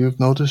lines that you've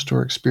noticed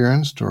or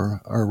experienced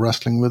or are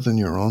wrestling with in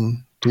your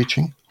own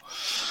teaching?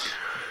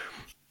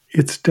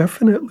 It's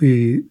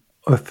definitely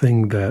a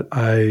thing that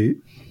I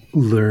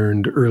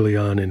learned early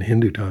on in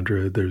Hindu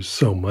Tantra. There's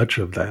so much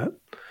of that.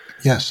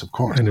 Yes, of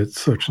course. And it's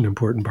such an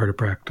important part of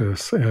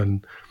practice.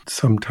 And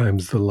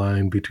sometimes the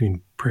line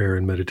between prayer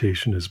and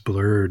meditation is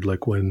blurred,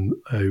 like when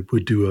I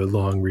would do a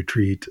long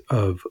retreat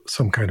of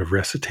some kind of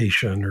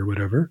recitation or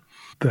whatever,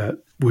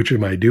 which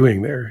am I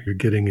doing there? You're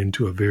getting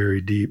into a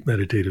very deep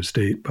meditative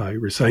state by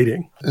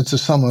reciting. It's a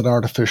somewhat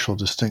artificial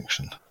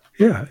distinction.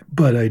 Yeah,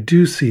 but I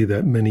do see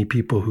that many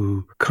people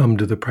who come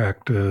to the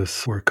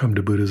practice or come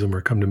to Buddhism or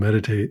come to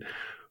meditate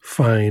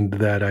find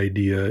that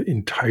idea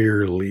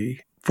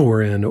entirely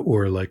foreign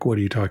or like, what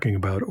are you talking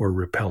about, or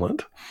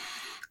repellent.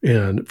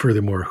 And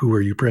furthermore, who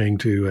are you praying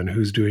to and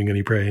who's doing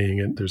any praying?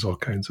 And there's all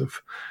kinds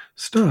of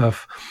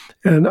stuff.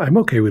 And I'm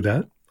okay with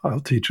that. I'll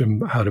teach them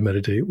how to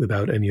meditate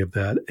without any of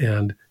that.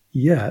 And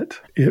yet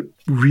it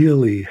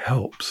really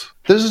helps.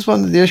 This is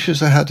one of the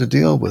issues I had to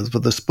deal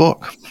with this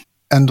book.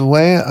 And the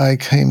way I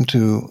came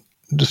to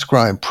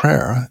describe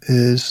prayer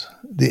is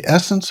the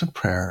essence of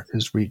prayer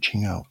is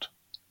reaching out.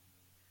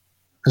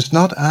 It's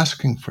not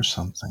asking for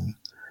something.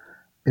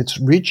 It's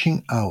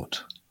reaching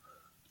out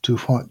to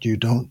what you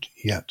don't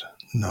yet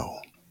know.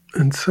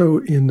 And so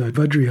in a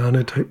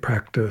Vajrayana type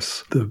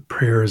practice, the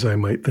prayers I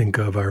might think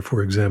of are,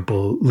 for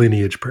example,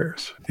 lineage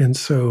prayers. And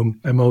so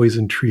I'm always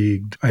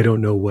intrigued. I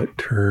don't know what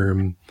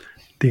term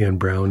Dan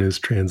Brown is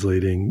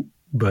translating,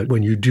 but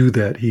when you do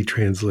that, he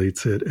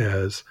translates it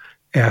as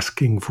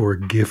asking for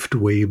gift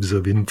waves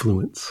of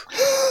influence.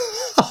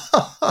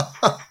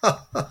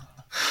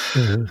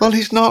 Well,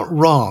 he's not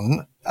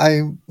wrong.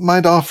 I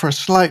might offer a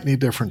slightly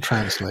different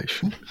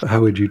translation. How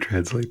would you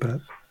translate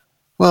that?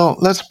 Well,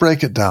 let's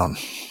break it down.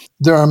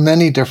 There are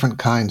many different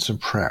kinds of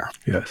prayer.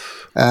 Yes.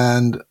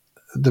 And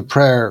the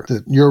prayer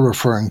that you're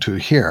referring to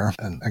here,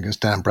 and I guess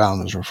Dan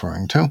Brown is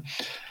referring to,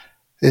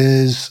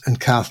 is, in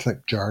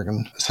Catholic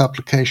jargon,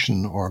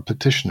 supplication or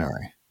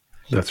petitionary.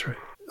 That's right.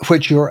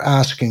 Which you're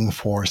asking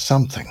for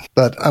something.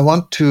 But I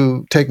want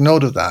to take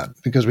note of that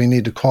because we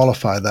need to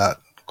qualify that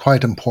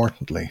quite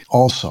importantly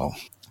also.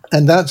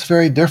 And that's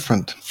very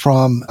different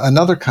from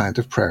another kind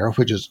of prayer,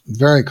 which is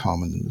very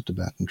common in the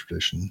Tibetan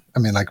tradition. I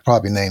mean, I could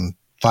probably name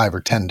 5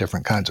 or 10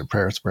 different kinds of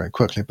prayers very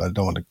quickly, but I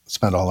don't want to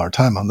spend all our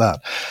time on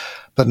that.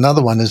 But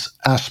another one is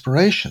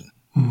aspiration.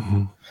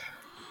 Mm-hmm.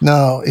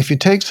 Now, if you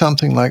take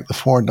something like the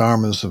 4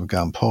 Dharmas of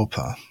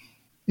Gampopa,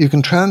 you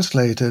can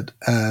translate it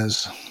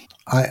as,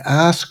 I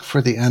ask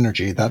for the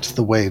energy, that's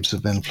the waves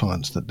of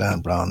influence that Dan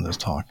Brown is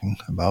talking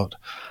about.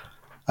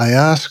 I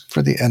ask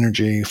for the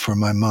energy for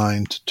my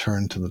mind to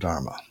turn to the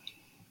Dharma.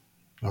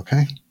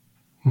 Okay?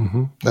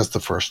 Mm-hmm. That's the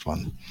first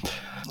one.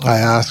 I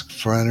ask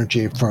for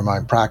energy for my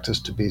practice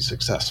to be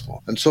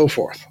successful, and so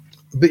forth.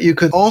 But you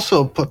could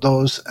also put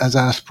those as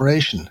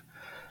aspiration.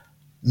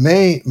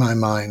 May my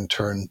mind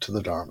turn to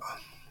the Dharma.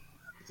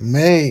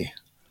 May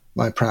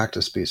my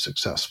practice be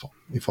successful.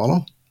 You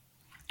follow?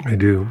 I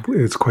do.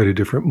 It's quite a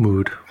different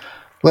mood.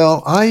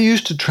 Well, I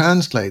used to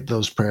translate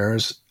those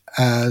prayers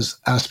as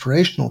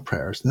aspirational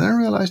prayers, and then I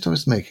realized I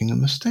was making a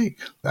mistake.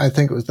 I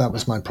think that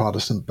was my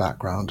Protestant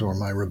background, or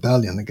my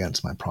rebellion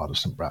against my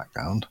Protestant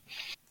background.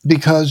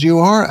 Because you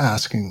are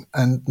asking,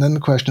 and then the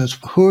question is,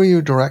 who are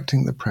you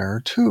directing the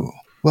prayer to?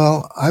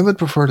 Well, I would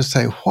prefer to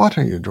say, what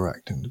are you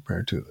directing the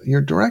prayer to?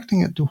 You're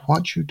directing it to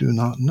what you do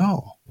not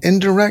know. In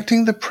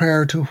directing the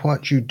prayer to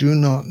what you do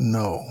not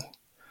know,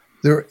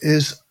 there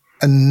is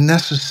a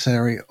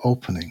necessary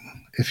opening,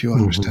 if you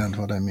understand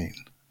what I mean.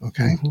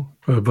 Okay?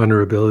 Mm-hmm.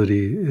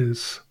 Vulnerability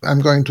is...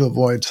 I'm going to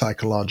avoid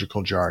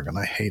psychological jargon.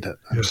 I hate it.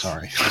 I'm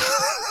sorry.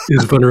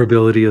 Is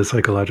vulnerability a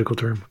psychological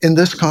term? In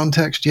this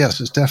context, yes,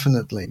 it's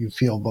definitely, you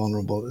feel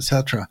vulnerable,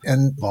 etc.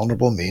 And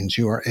vulnerable means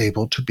you are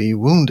able to be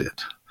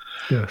wounded.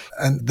 Yes.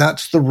 And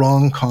that's the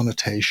wrong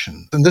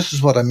connotation. And this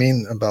is what I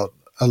mean about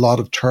a lot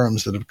of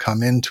terms that have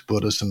come into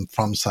Buddhism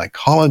from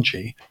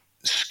psychology,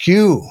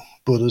 skew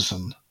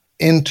Buddhism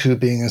into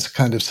being a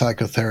kind of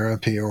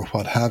psychotherapy or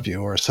what have you,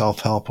 or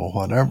self-help or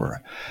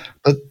whatever.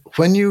 But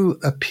when you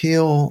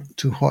appeal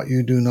to what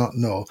you do not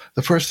know,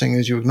 the first thing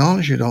is you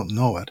acknowledge you don't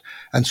know it.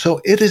 And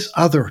so it is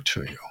other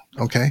to you,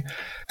 okay?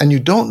 And you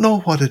don't know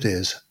what it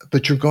is,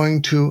 but you're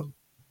going to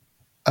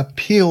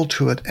appeal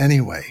to it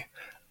anyway.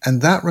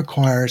 And that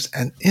requires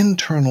an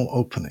internal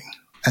opening.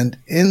 And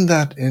in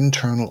that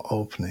internal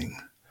opening,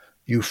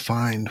 you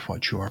find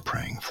what you are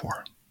praying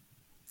for.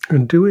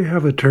 And do we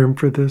have a term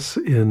for this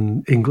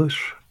in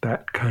English,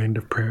 that kind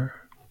of prayer?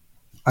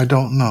 I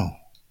don't know.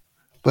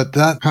 But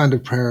that kind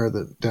of prayer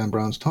that Dan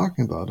Brown's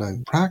talking about, I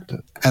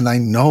practice. And I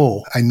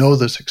know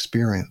this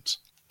experience.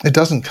 It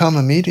doesn't come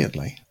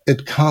immediately.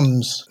 It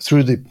comes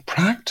through the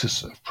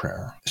practice of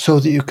prayer so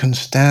that you can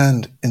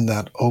stand in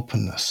that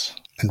openness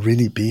and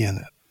really be in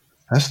it.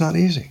 That's not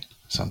easy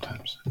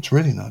sometimes. It's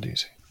really not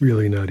easy.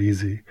 Really not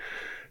easy.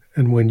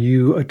 And when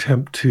you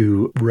attempt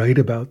to write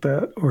about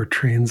that or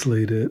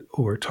translate it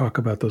or talk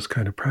about those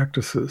kind of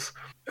practices,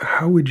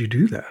 how would you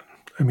do that?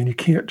 I mean, you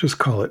can't just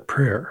call it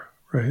prayer,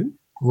 right?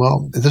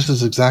 Well, this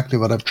is exactly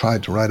what I've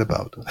tried to write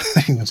about.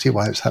 You can see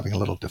why I was having a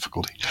little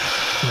difficulty.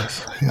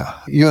 Yes. Yeah.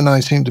 You and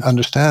I seem to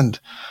understand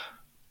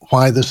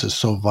why this is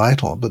so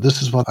vital, but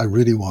this is what I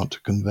really want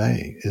to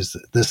convey, is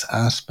this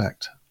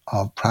aspect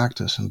of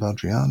practice in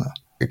Vajrayana.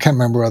 I can't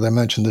remember whether I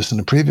mentioned this in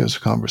a previous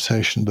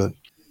conversation, but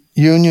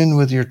union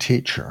with your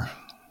teacher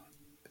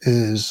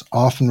is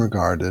often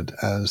regarded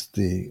as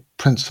the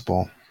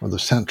principal or the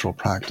central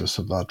practice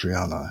of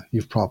Vajrayana.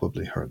 You've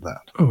probably heard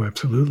that. Oh,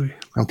 absolutely.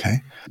 Okay.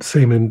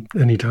 Same in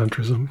any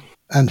tantrism.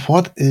 And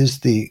what is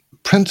the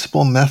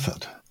principal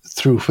method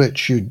through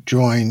which you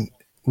join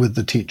with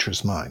the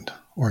teacher's mind,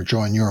 or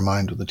join your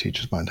mind with the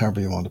teacher's mind,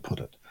 however you want to put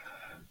it?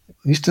 At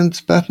least in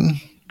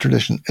Tibetan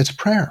tradition, it's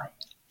prayer.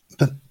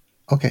 But,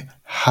 okay,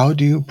 how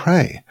do you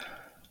pray?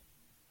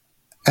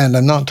 And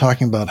I'm not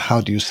talking about how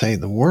do you say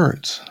the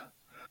words,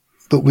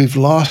 but we've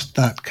lost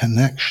that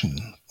connection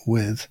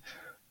with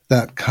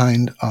that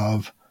kind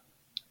of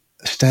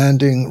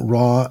standing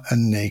raw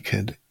and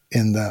naked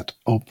in that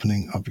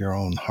opening of your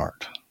own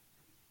heart.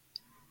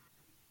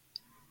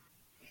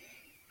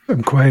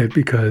 I'm quiet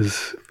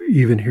because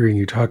even hearing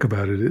you talk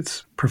about it,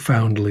 it's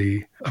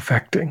profoundly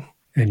affecting,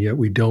 and yet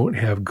we don't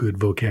have good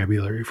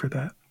vocabulary for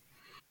that.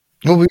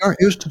 Well, we aren't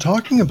used to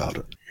talking about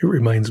it. It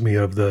reminds me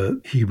of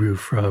the Hebrew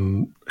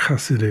from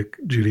Hasidic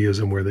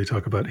Judaism where they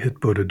talk about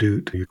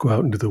hitbodedut. You go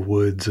out into the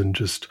woods and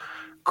just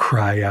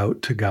cry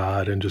out to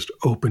God and just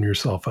open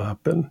yourself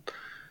up. And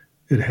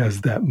it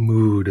has that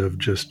mood of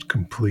just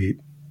complete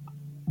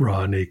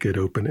raw, naked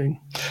opening.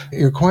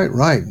 You're quite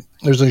right.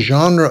 There's a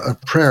genre of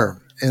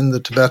prayer in the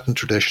Tibetan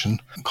tradition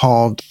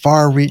called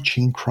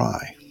far-reaching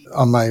cry.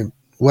 On my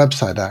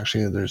website,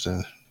 actually, there's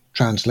a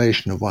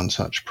translation of one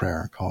such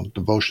prayer called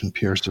Devotion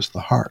Pierces the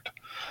Heart.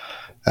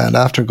 And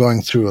after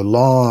going through a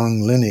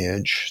long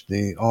lineage,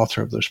 the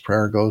author of this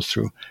prayer goes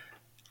through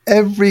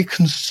every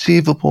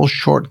conceivable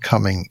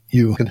shortcoming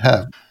you could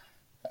have.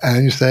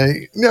 And you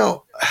say,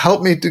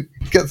 help me to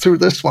get through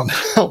this one.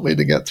 Help me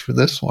to get through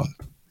this one.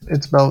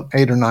 It's about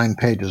 8 or 9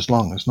 pages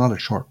long. It's not a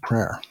short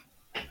prayer.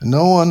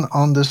 No one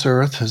on this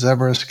earth has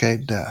ever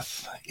escaped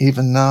death.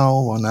 Even now,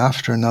 one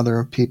after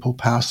another, people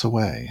pass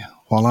away.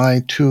 While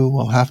I, too,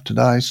 will have to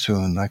die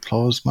soon, I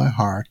close my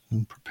heart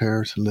and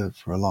prepare to live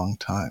for a long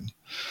time.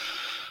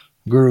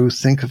 Guru,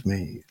 think of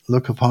me.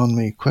 Look upon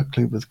me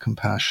quickly with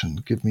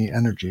compassion. Give me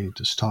energy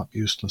to stop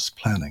useless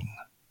planning.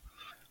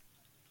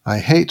 I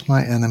hate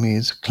my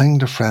enemies, cling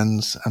to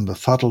friends, and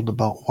befuddled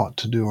about what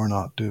to do or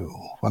not do.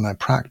 When I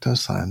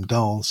practice, I am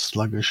dull,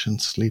 sluggish,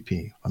 and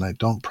sleepy. When I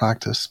don't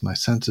practice, my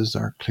senses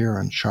are clear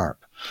and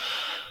sharp.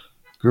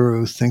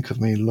 Guru, think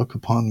of me, look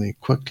upon me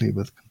quickly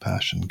with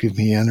compassion. Give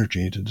me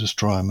energy to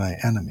destroy my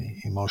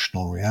enemy,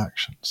 emotional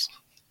reactions.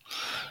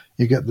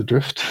 You get the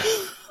drift?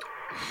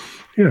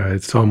 Yeah,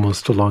 it's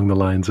almost along the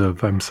lines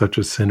of, I'm such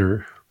a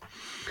sinner.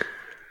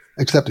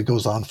 Except it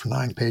goes on for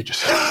 9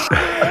 pages.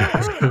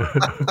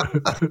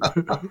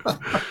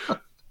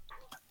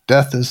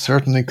 Death is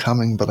certainly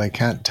coming, but I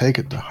can't take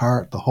it to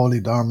heart. The Holy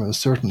Dharma is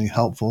certainly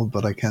helpful,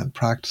 but I can't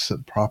practice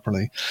it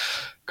properly.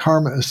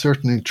 Karma is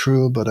certainly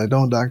true, but I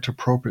don't act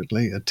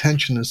appropriately.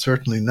 Attention is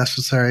certainly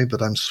necessary,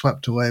 but I'm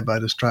swept away by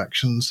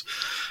distractions.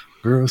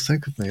 Guru,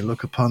 think of me,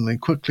 look upon me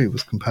quickly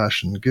with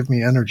compassion. Give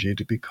me energy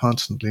to be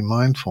constantly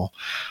mindful.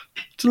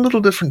 It's a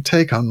little different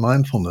take on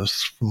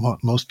mindfulness from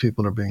what most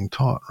people are being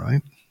taught,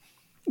 right?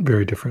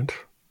 Very different.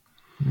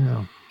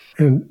 Yeah.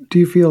 And do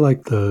you feel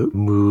like the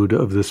mood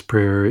of this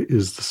prayer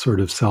is the sort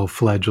of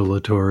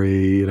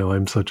self-flagellatory,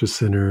 I'm such a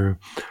sinner?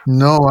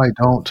 No, I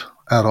don't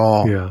at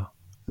all. Yeah.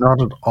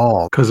 Not at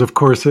all. Because, of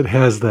course, it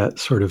has that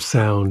sort of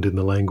sound in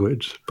the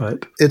language,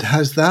 but... It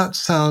has that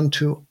sound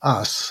to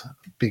us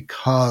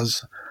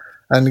because,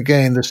 and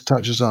again, this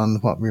touches on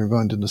what we were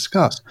going to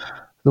discuss,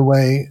 the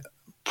way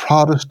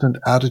Protestant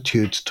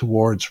attitudes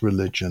towards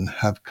religion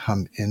have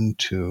come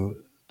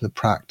into the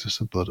practice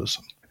of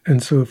Buddhism.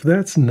 And so if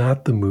that's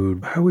not the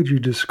mood, how would you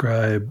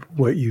describe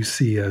what you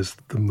see as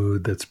the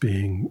mood that's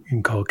being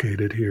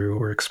inculcated here,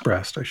 or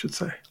expressed, I should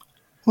say?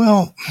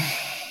 Well,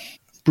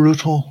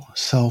 brutal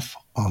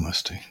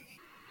self-honesty.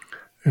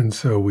 And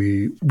so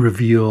we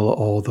reveal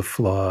all the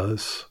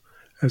flaws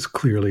as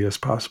clearly as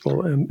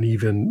possible, and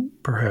even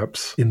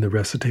perhaps in the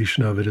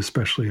recitation of it,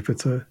 especially if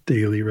it's a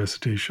daily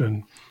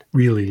recitation,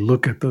 really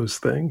look at those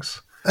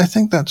things. I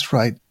think that's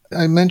right.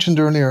 I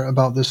mentioned earlier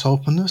about this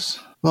openness.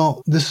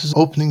 Well, this is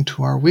opening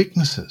to our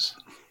weaknesses.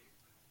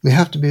 We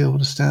have to be able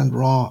to stand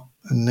raw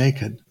and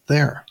naked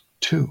there,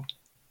 too.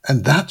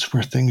 And that's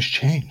where things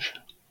change.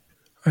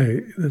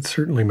 That's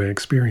certainly my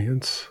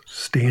experience.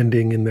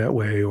 Standing in that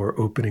way or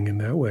opening in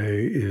that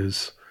way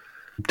is,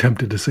 I'm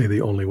tempted to say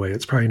the only way.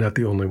 It's probably not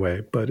the only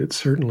way, but it's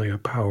certainly a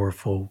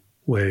powerful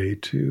way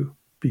to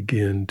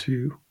begin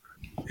to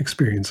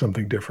experience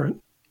something different.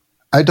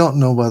 I don't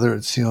know whether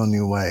it's the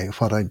only way.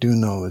 What I do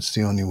know is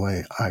the only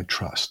way I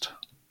trust.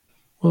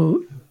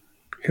 Well,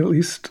 at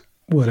least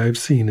what I've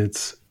seen,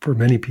 it's for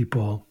many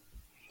people,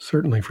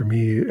 certainly for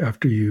me,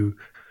 after you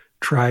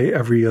try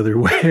every other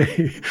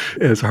way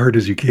as hard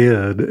as you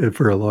can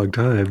for a long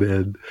time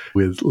and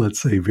with,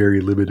 let's say,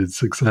 very limited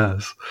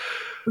success,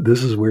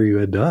 this is where you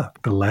end up,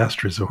 the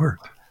last resort.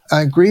 I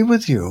agree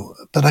with you,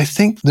 but I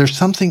think there's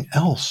something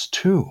else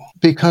too,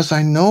 because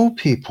I know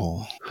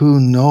people who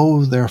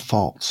know their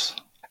faults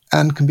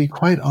and can be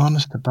quite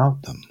honest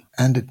about them,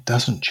 and it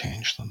doesn't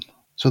change them.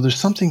 So there's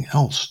something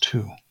else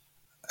too.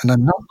 And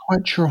I'm not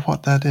quite sure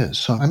what that is.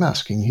 So I'm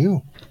asking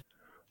you.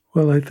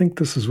 Well, I think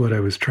this is what I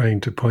was trying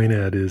to point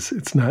at is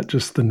it's not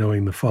just the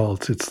knowing the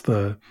faults. It's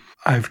the,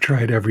 I've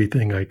tried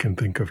everything I can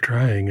think of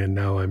trying, and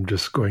now I'm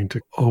just going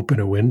to open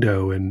a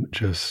window and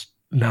just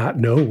not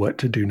know what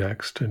to do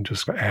next and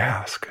just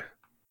ask.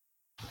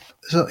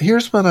 So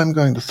here's what I'm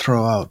going to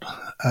throw out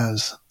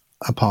as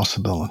a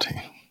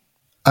possibility.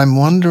 I'm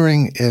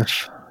wondering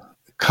if,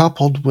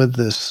 coupled with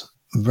this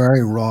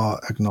very raw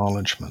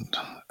acknowledgement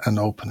and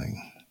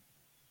opening,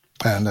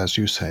 and as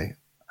you say,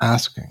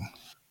 asking,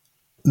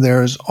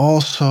 there's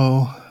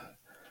also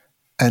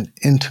an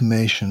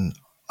intimation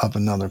of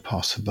another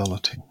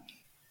possibility.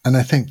 And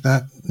I think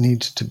that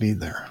needs to be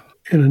there.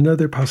 And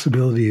another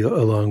possibility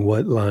along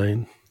what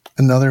line?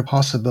 Another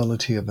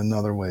possibility of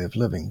another way of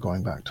living,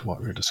 going back to what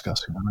we were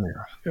discussing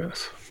earlier.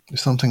 Yes.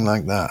 Something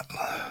like that.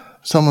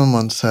 Someone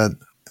once said,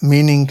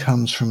 meaning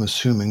comes from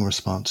assuming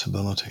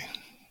responsibility.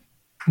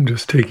 I'm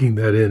just taking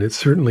that in. It's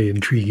certainly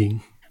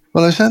intriguing.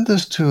 Well, I sent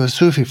this to a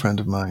Sufi friend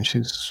of mine.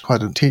 She's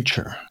quite a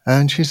teacher.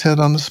 And she said,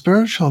 on the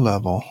spiritual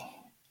level,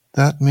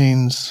 that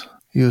means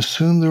you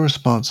assume the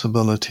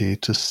responsibility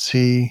to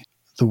see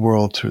the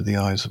world through the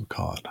eyes of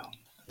God.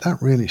 That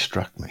really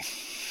struck me.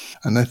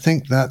 And I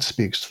think that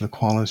speaks to the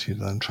quality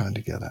that I'm trying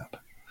to get at.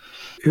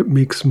 It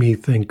makes me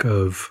think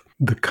of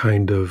the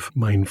kind of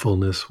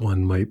mindfulness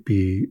one might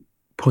be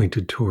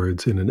pointed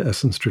towards in an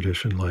essence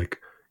tradition, like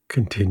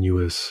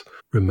continuous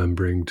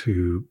remembering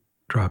to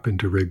drop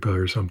into Rigpa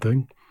or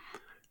something,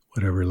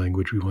 whatever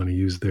language we want to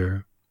use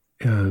there,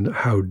 and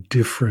how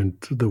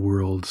different the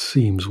world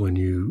seems when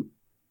you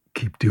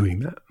keep doing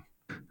that.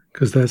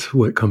 Because that's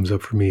what comes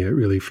up for me. It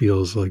really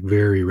feels like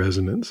very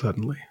resonant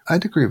suddenly.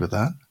 I'd agree with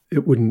that.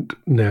 It wouldn't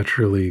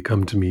naturally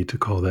come to me to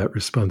call that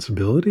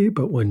responsibility,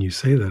 but when you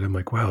say that, I'm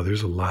like, wow,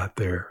 there's a lot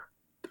there.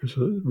 There's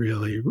a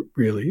really,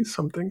 really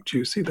something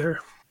juicy there.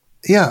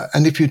 Yeah,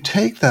 and if you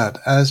take that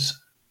as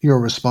your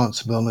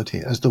responsibility,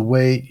 as the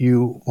way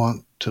you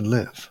want to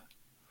live,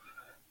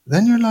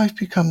 then your life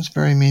becomes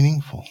very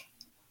meaningful.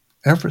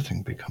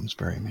 Everything becomes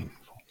very meaningful.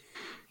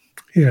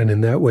 Yeah, and in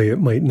that way, it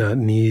might not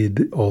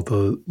need all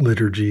the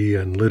liturgy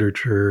and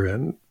literature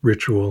and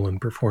ritual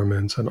and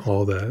performance and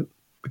all that,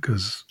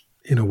 because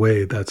in a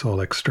way, that's all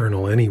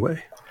external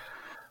anyway.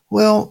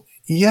 Well,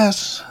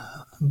 yes,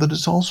 but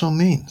it's also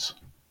means.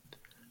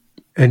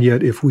 And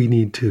yet, if we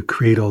need to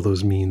create all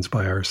those means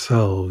by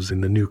ourselves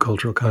in the new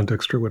cultural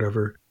context or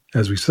whatever,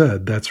 as we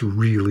said, that's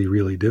really,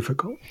 really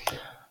difficult.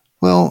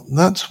 Well,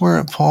 that's where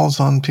it falls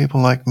on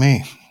people like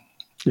me.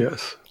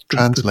 Yes.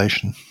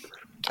 Translation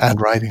and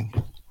writing.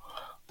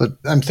 But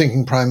I'm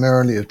thinking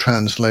primarily of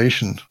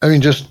translation. I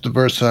mean, just the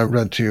verse I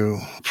read to you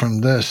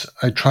from this,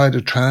 I try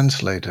to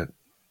translate it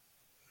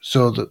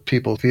so that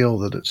people feel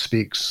that it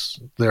speaks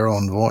their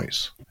own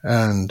voice.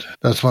 And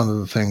that's one of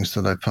the things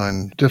that I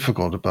find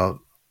difficult about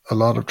a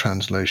lot of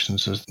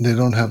translations is they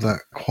don't have that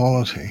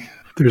quality.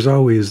 There's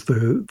always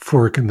the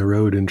fork in the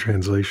road in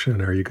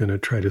translation. Are you going to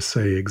try to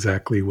say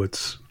exactly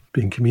what's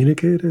being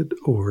communicated,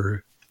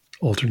 or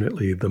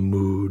alternately the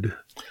mood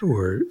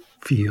or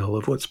feel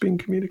of what's being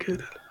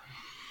communicated?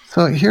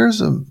 So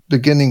here's a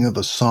beginning of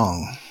a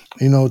song.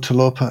 You know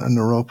Tilopa and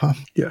Naropa?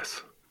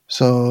 Yes.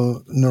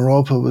 So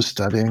Naropa was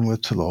studying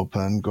with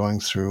Tilopa and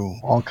going through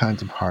all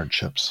kinds of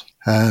hardships.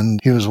 And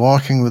he was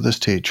walking with his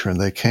teacher,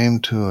 and they came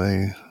to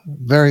a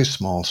very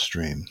small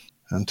stream.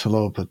 And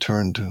Tilopa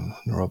turned to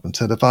Naropa and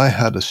said, if I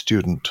had a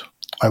student,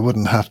 I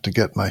wouldn't have to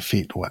get my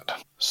feet wet.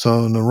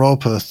 So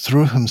Naropa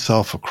threw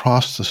himself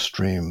across the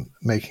stream,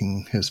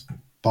 making his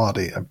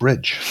body a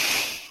bridge.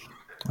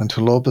 And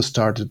Tilopa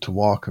started to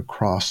walk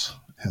across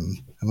him.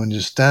 And when he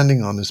was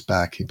standing on his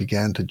back, he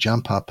began to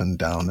jump up and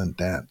down and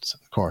dance.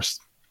 Of course,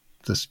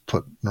 this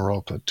put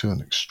Naropa to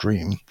an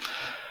extreme.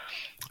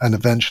 And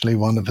eventually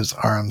one of his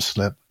arms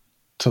slipped.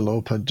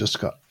 Tilopa just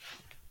got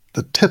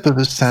the tip of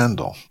his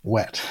sandal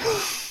wet.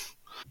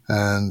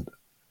 And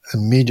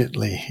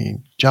immediately he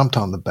jumped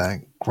on the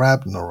bank,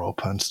 grabbed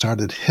Naropa, and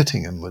started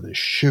hitting him with his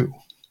shoe,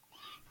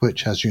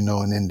 which, as you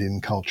know, in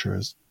Indian culture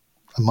is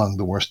among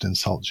the worst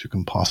insults you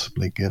can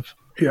possibly give.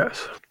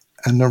 Yes.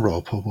 And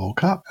Naropa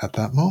woke up at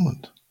that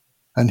moment.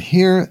 And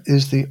here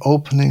is the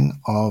opening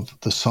of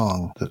the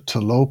song that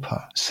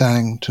Tilopa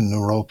sang to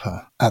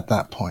Naropa at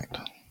that point.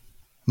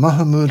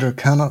 Mahamudra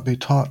cannot be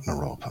taught,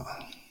 Naropa,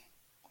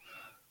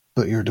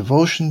 but your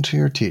devotion to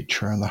your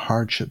teacher and the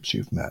hardships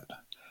you've met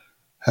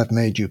have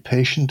made you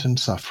patient in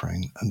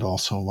suffering and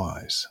also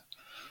wise.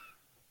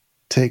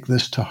 Take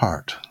this to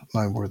heart,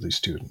 my worthy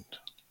student.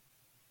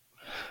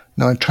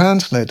 Now, I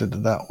translated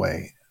it that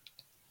way.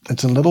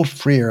 It's a little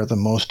freer than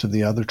most of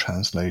the other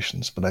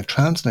translations, but I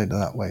translated it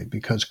that way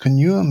because can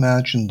you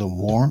imagine the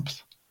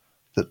warmth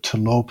that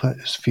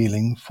Tilopa is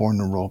feeling for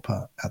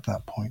Naropa at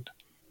that point?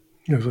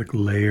 It was like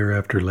layer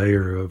after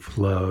layer of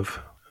love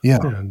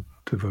and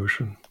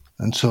devotion.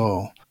 And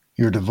so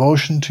your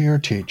devotion to your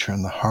teacher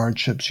and the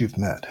hardships you've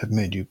met have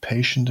made you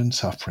patient in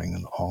suffering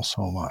and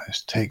also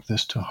wise. Take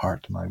this to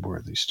heart, my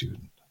worthy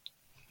student.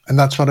 And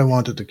that's what I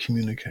wanted to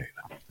communicate.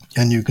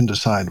 And you can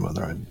decide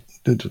whether I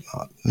did or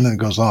not. And then it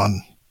goes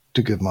on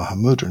to give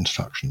Mahamudra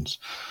instructions.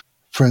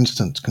 For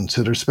instance,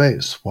 consider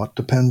space. What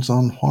depends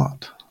on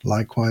what?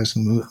 Likewise,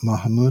 in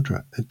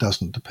Mahamudra, it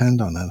doesn't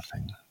depend on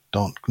anything.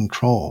 Don't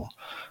control.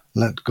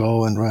 Let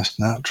go and rest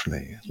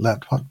naturally.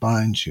 Let what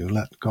binds you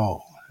let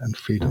go, and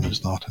freedom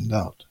is not in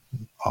doubt.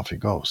 And off he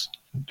goes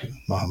into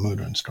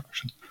Mahamudra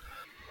instruction.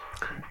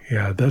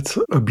 Yeah, that's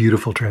a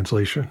beautiful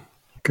translation.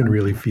 You can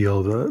really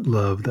feel the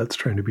love that's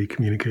trying to be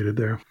communicated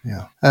there.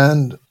 Yeah.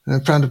 And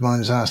a friend of mine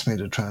has asked me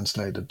to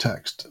translate a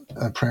text,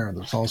 a prayer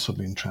that's also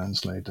been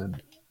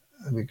translated,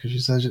 because she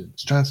says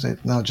it's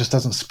translated now, it just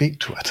doesn't speak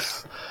to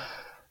it.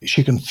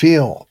 She can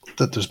feel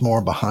that there's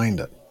more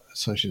behind it.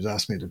 So she's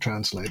asked me to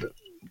translate it.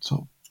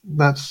 So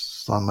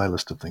that's on my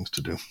list of things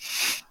to do.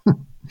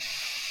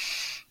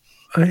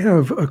 I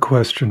have a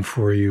question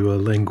for you, a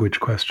language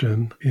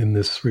question in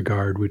this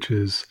regard, which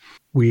is,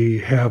 we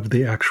have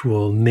the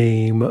actual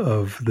name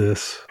of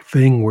this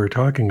thing we're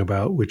talking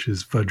about, which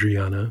is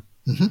Vajrayana.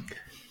 Mm-hmm.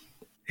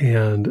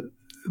 And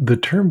The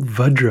term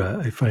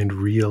Vajra I find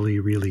really,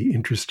 really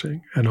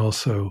interesting and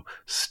also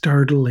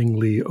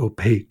startlingly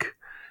opaque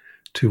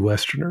to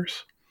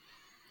Westerners.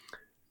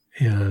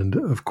 And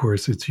of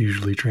course, it's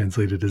usually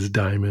translated as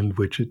diamond,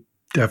 which it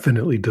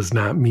definitely does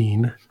not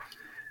mean.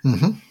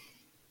 Mm-hmm.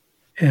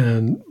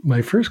 And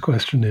my first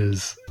question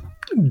is,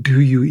 do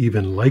you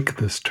even like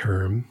this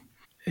term?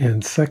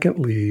 And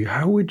secondly,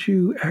 how would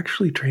you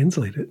actually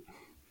translate it?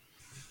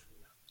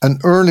 An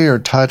earlier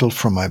title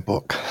for my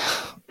book,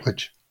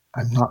 which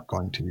I'm not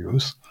going to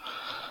use,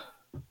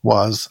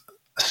 was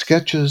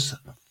Sketches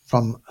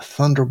from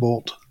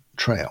Thunderbolt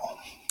Trail.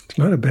 It's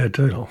not a bad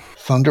title.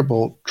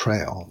 Thunderbolt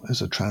Trail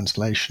is a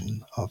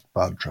translation of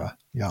Vajra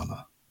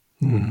Yana.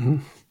 Mm-hmm.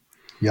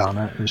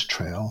 Yana is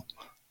trail,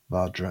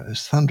 Vajra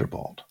is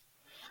thunderbolt.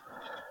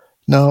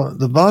 Now,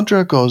 the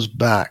Vajra goes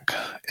back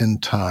in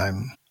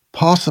time,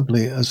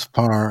 possibly as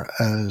far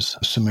as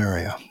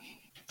Sumeria.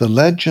 The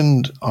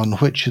legend on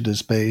which it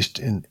is based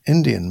in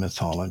Indian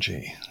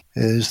mythology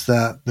is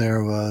that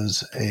there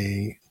was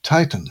a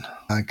titan,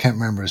 I can't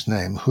remember his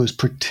name, who was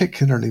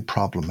particularly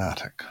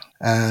problematic.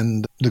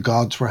 And the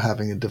gods were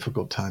having a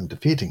difficult time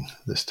defeating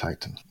this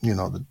titan. You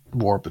know, the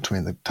war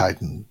between the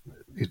titan,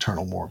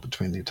 eternal war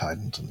between the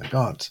titans and the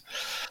gods.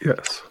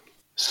 Yes.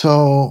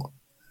 So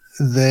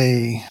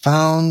they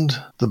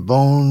found the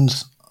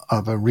bones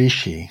of a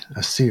rishi,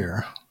 a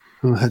seer,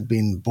 who had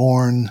been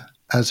born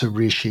as a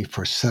rishi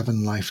for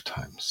 7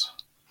 lifetimes.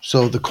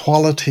 So the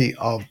quality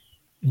of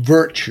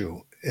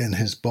virtue in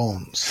his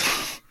bones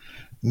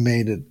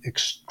made it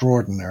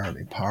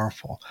extraordinarily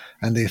powerful.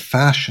 And they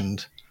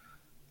fashioned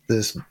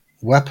this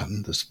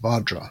weapon, this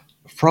Vajra,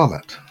 from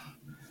it.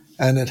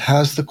 And it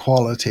has the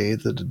quality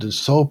that it is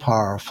so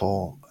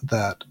powerful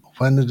that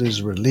when it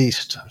is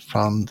released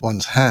from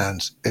one's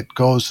hands, it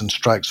goes and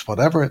strikes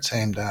whatever it's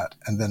aimed at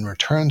and then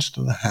returns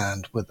to the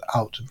hand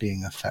without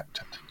being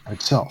affected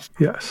itself.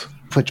 Yes.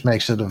 Which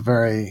makes it a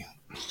very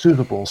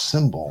suitable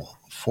symbol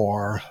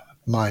for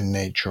mind,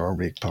 nature, or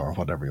Rikta, or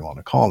whatever you want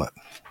to call it.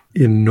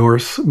 In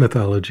Norse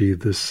mythology,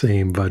 this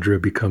same Vajra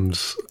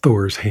becomes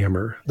Thor's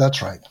hammer.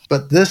 That's right.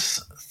 But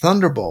this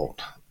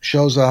thunderbolt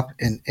shows up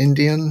in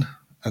Indian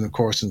and, of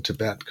course, in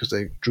Tibet, because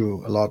they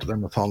drew a lot of their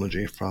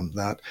mythology from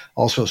that.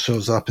 Also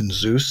shows up in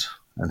Zeus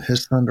and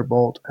his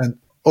thunderbolt, and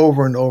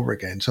over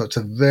again. So it's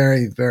a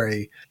very,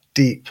 very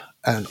deep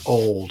and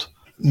old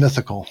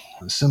mythical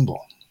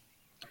symbol.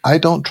 I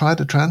don't try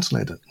to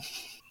translate it.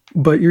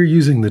 But you're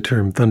using the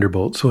term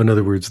thunderbolt, so in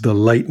other words, the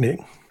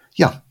lightning.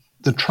 Yeah.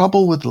 The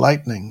trouble with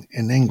lightning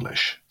in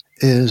English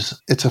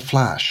is it's a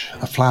flash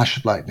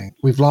of lightning.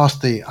 We've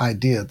lost the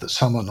idea that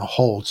someone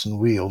holds and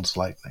wields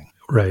lightning.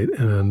 Right,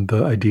 and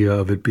the idea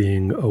of it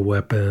being a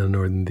weapon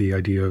or the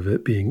idea of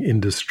it being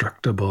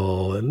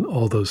indestructible and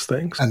all those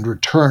things. And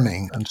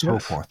returning and so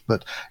forth.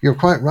 But you're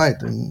quite right.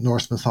 In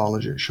Norse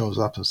mythology, it shows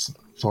up as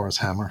Thor's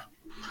hammer.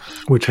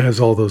 Which has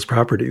all those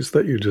properties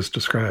that you just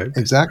described.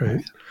 Exactly,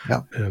 right?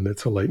 Yeah. And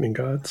it's a lightning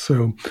god.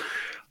 So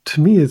to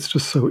me, it's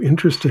just so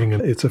interesting.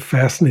 And it's a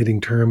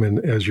fascinating term. And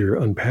as you're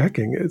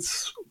unpacking,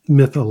 its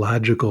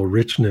mythological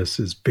richness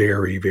is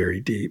very, very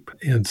deep.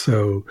 And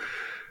so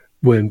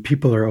when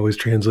people are always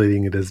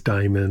translating it as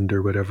diamond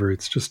or whatever,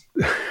 it's just,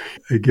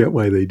 I get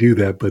why they do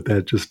that, but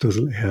that just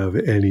doesn't have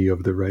any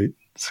of the right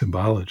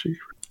symbology,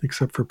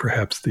 except for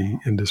perhaps the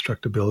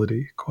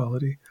indestructibility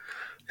quality.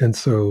 And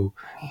so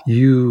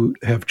you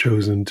have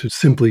chosen to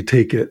simply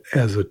take it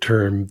as a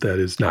term that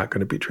is not going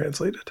to be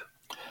translated.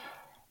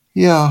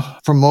 Yeah,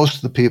 for most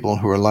of the people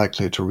who are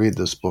likely to read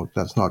this book,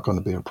 that's not going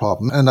to be a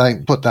problem. And I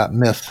put that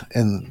myth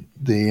in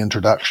the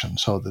introduction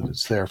so that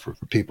it's there for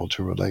people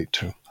to relate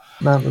to.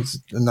 That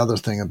was another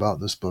thing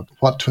about this book,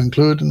 what to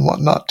include and what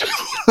not to.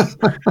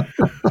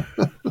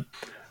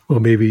 Well,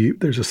 maybe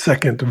there's a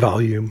second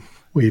volume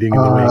waiting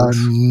in the wings.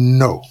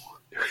 No.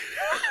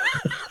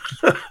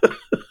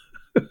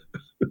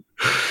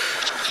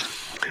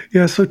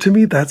 Yeah, so to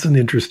me, that's an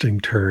interesting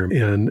term.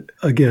 And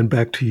again,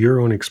 back to your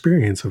own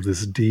experience of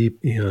this deep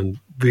and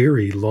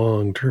very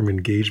long-term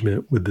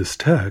engagement with this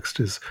text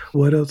is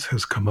what else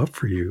has come up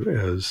for you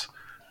as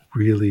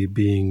really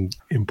being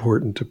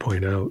important to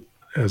point out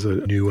as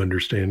a new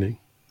understanding?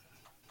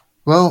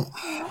 Well,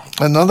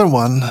 another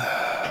one,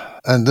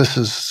 and this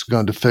is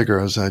going to figure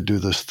as I do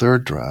this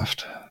third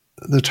draft,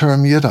 the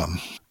term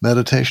Yidam,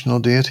 meditational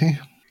deity.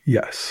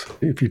 Yes.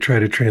 If you try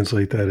to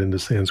translate that into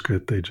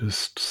Sanskrit, they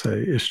just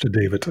say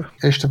Ishtadevata.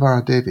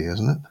 Ishtabara Devi,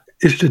 isn't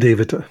it?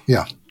 Ishtadevata.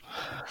 Yeah.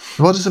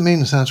 What does it mean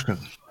in Sanskrit?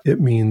 It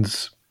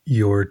means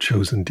your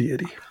chosen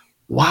deity.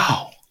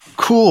 Wow.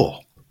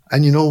 Cool.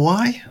 And you know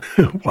why?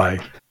 Why?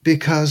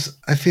 Because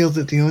I feel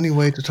that the only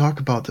way to talk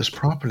about this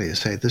properly is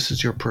say, this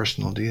is your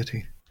personal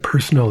deity.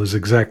 Personal is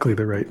exactly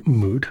the right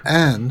mood.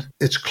 And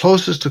its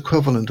closest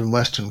equivalent in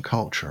Western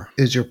culture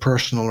is your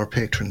personal or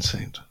patron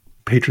saint.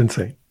 Patron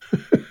saint.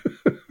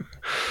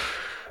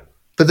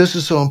 But this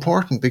is so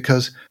important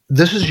because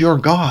this is your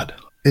God.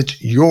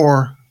 It's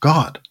your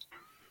God.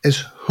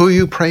 It's who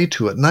you pray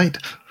to at night.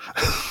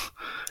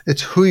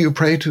 It's who you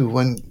pray to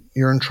when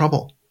you're in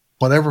trouble,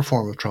 whatever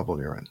form of trouble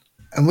you're in.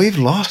 And we've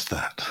lost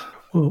that.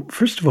 Well,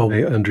 first of all,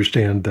 I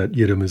understand that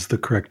Yidam is the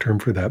correct term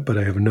for that, but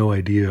I have no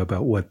idea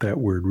about what that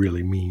word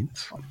really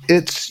means.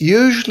 It's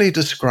usually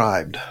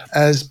described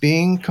as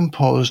being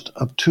composed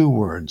of two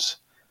words,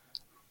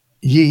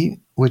 Yi,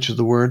 which is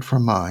the word for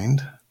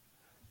mind,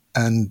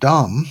 and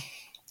Dam,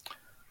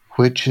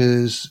 which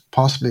is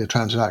possibly a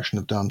transaction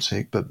of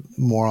Damsik, but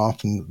more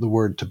often the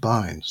word to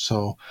bind.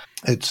 So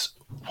it's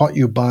what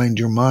you bind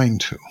your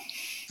mind to.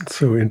 It's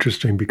so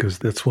interesting because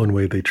that's one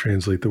way they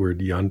translate the word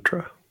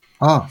yantra.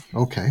 Ah,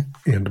 okay.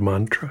 And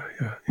mantra,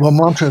 yeah. Well,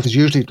 mantra is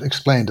usually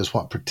explained as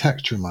what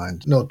protects your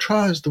mind. No,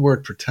 tra is the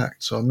word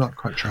protect, so I'm not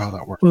quite sure how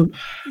that works. Well,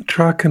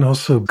 tra can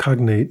also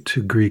cognate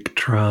to Greek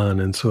tran,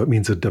 and so it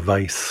means a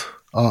device.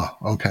 Ah,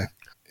 okay.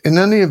 In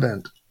any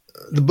event,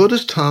 the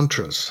Buddhist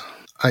Tantras,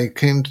 I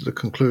came to the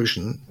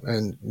conclusion,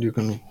 and you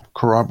can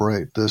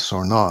corroborate this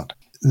or not,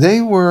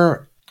 they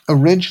were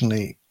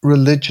originally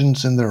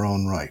religions in their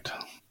own right.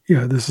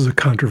 Yeah, this is a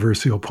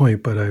controversial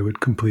point, but I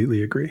would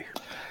completely agree.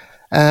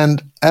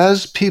 And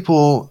as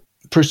people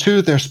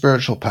pursued their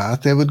spiritual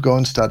path, they would go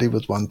and study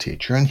with one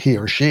teacher, and he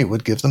or she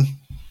would give them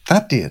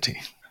that deity.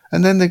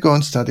 And then they go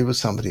and study with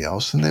somebody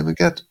else, and they would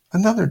get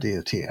another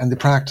deity and the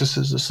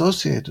practices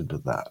associated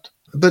with that.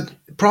 But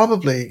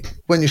probably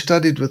when you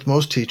studied with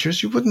most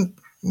teachers, you wouldn't,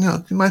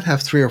 you might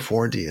have 3 or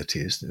 4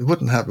 deities. You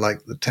wouldn't have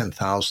like the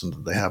 10,000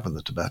 that they have in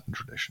the Tibetan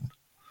tradition.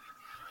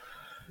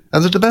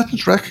 And the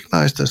Tibetans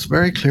recognize this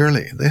very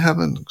clearly. They have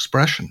an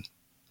expression.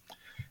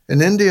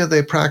 In India,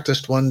 they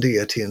practiced one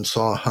deity and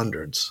saw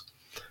hundreds.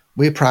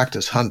 We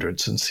practice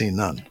hundreds and see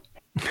none.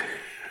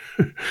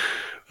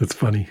 That's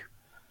funny.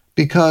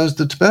 Because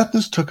the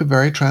Tibetans took a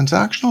very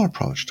transactional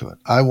approach to it.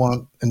 I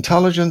want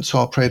intelligence, so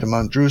I'll pray to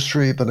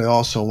Manjushri, but I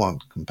also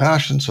want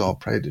compassion, so I'll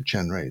pray to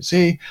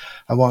Chenrezig.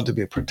 I want to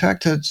be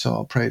protected, so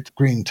I'll pray to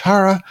Green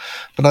Tara,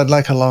 but I'd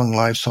like a long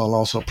life, so I'll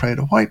also pray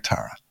to White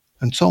Tara,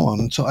 and so on.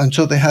 And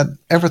so they had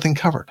everything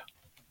covered.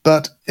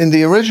 But in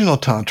the original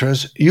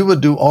Tantras, you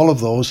would do all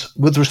of those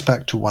with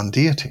respect to one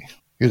deity.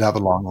 You'd have a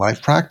long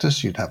life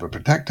practice, you'd have a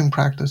protecting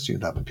practice,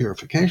 you'd have a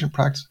purification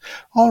practice,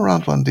 all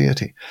around one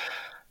deity.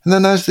 And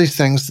then as these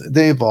things,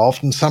 they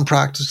evolved, and some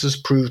practices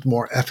proved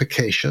more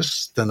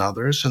efficacious than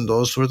others, and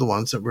those were the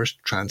ones that were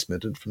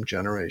transmitted from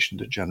generation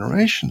to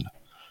generation.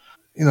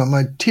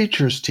 My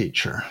teacher's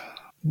teacher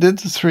did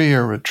the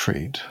 3-year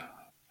retreat,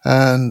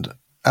 and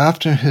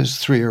after his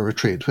 3-year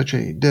retreat, which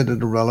he did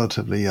at a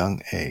relatively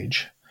young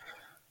age,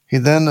 he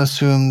then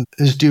assumed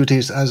his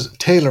duties as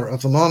tailor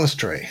of the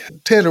monastery.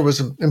 Tailor was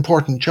an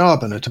important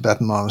job in a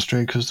Tibetan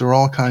monastery because there were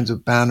all kinds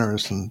of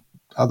banners and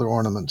other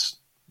ornaments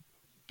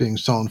being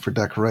sewn for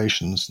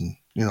decorations, and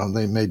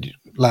they made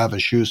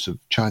lavish use of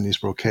Chinese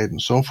brocade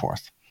and so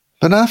forth.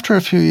 But after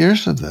a few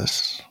years of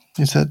this,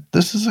 he said,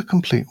 this is a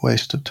complete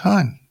waste of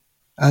time.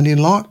 And he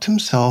locked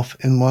himself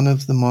in one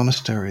of the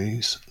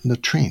monastery's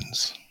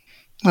latrines.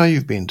 Now,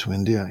 you've been to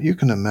India. You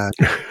can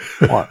imagine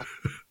what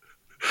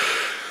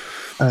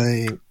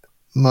a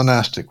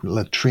monastic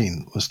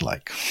latrine was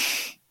like.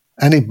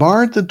 And he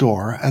barred the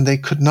door, and they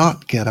could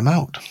not get him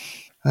out.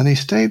 And he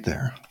stayed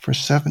there for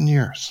 7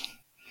 years.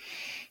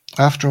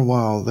 After a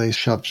while, they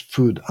shoved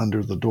food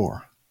under the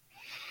door.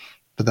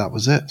 But that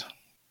was it.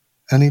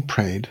 And he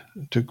prayed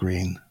to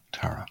Green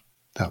Tara.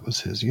 That was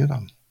his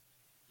Yidam.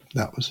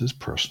 That was his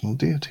personal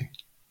deity.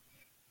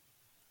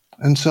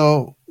 And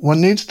so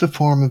one needs to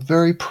form a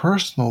very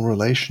personal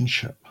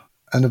relationship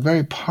and a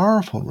very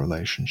powerful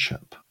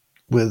relationship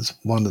with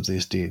one of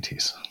these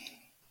deities.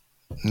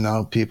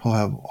 Now people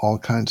have all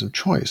kinds of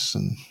choice,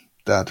 and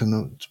that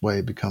in its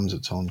way becomes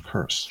its own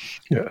curse.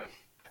 Yeah.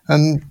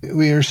 And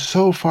we are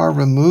so far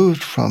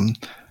removed from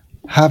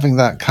having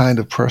that kind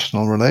of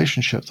personal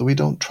relationship that we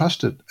don't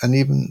trust it. And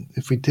even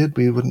if we did,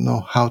 we wouldn't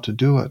know how to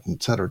do it,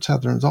 et cetera, et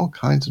cetera. There's all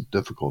kinds of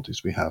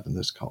difficulties we have in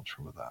this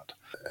culture with that.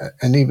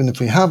 And even if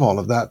we have all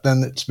of that,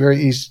 then it's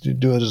very easy to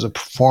do it as a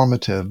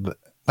performative.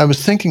 I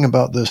was thinking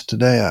about this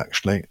today,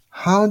 actually.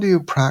 How do you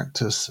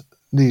practice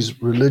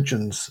these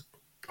religions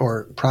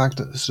or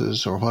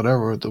practices or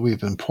whatever that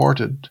we've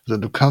imported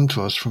that have come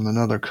to us from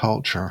another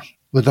culture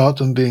without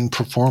them being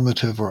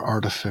performative or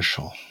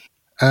artificial?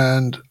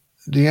 And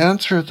the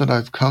answer that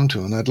I've come to,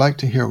 and I'd like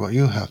to hear what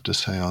you have to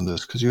say on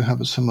this, because you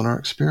have a similar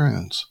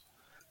experience.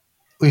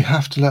 We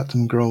have to let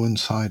them grow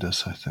inside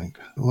us, I think.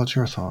 What's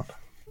your thought?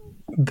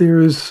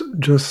 There's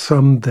just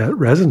some that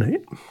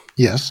resonate.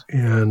 Yes.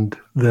 And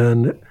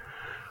then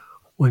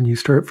when you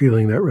start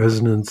feeling that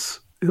resonance,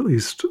 at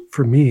least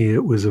for me,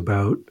 it was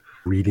about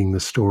reading the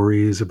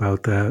stories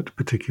about that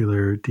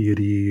particular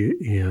deity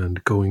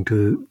and going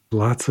to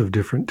lots of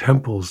different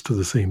temples to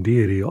the same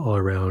deity all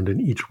around,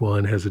 and each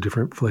one has a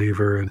different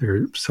flavor and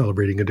they're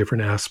celebrating a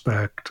different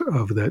aspect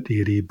of that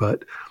deity,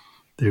 but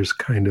there's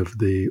kind of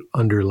the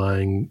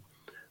underlying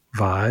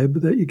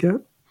vibe that you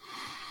get,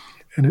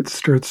 and it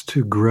starts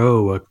to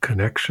grow a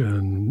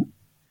connection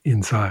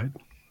inside,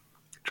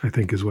 which I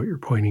think is what you're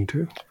pointing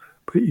to.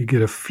 But you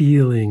get a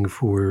feeling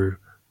for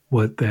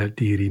what that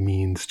deity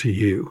means to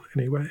you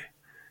anyway.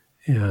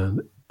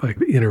 And by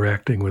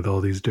interacting with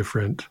all these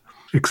different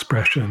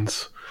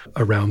expressions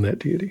around that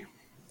deity.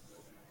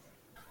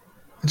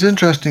 It's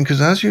interesting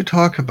because as you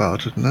talk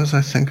about it and as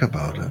I think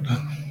about it,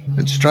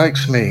 it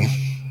strikes me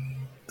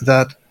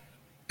that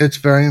it's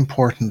very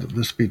important that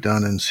this be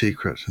done in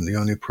secret, and the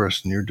only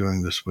person you're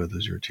doing this with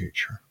is your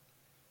teacher.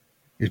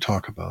 You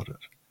talk about it.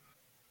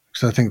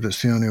 Because I think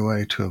that's the only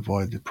way to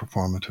avoid the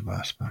performative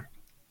aspect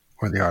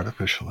or the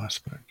artificial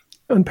aspect.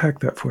 Unpack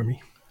that for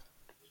me.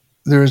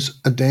 There's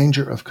a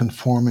danger of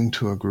conforming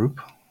to a group.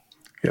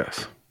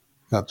 Yes.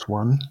 That's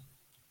one.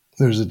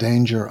 There's a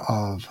danger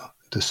of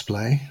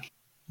display.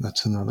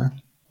 That's another.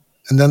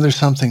 And then there's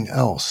something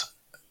else.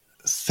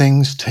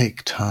 Things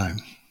take time.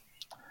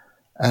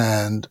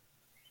 And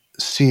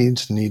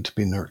seeds need to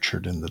be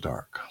nurtured in the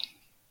dark.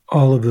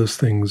 All of those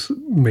things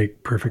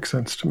make perfect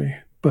sense to me,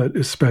 but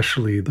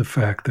especially the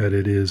fact that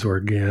it is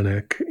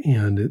organic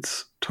and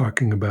it's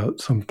talking about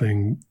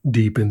something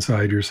deep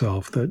inside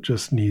yourself that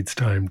just needs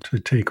time to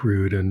take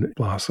root and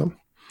blossom.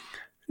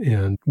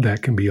 And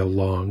that can be a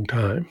long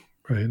time,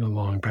 right? A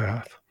long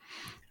path.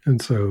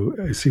 And so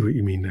I see what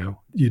you mean now.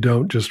 You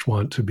don't just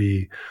want to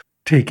be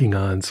taking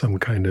on some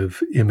kind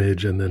of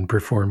image and then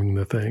performing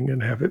the thing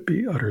and have it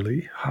be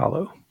utterly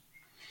hollow.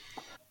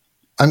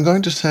 I'm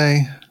going to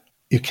say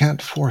you can't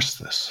force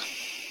this.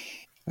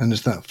 And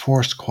it's that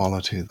forced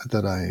quality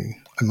that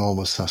I'm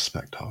always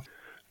suspect of.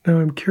 Now,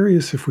 I'm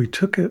curious if we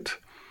took it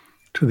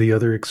to the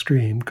other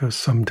extreme, because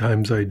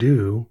sometimes I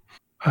do,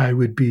 I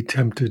would be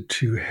tempted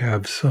to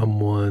have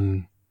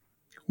someone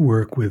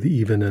work with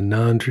even a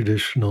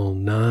non-traditional,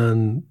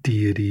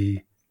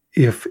 non-deity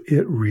if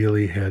it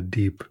really had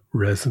deep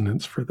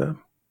resonance for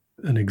them.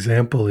 An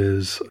example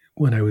is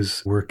when I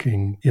was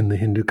working in the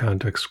Hindu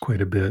context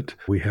quite a bit,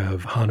 we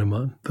have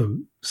Hanuman,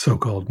 the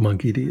so-called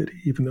monkey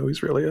deity, even though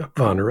he's really a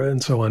Vanara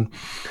and so on.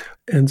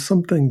 And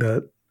something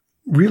that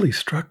really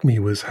struck me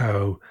was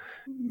how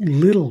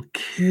little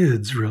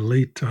kids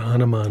relate to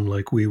Hanuman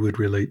like we would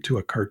relate to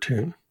a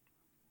cartoon.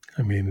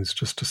 I mean, it's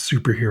just a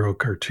superhero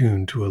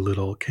cartoon to a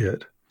little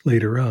kid.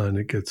 Later on,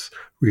 it gets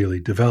really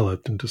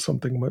developed into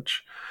something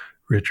much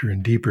richer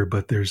and deeper,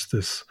 but there's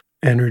this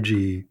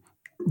energy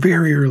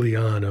very early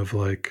on of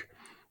like,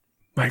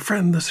 my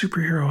friend, the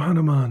superhero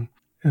Hanuman.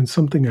 And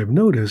something I've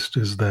noticed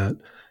is that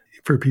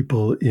for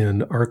people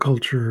in our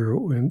culture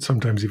and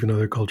sometimes even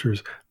other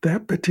cultures,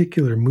 that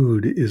particular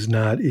mood is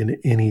not in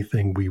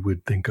anything we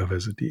would think of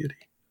as a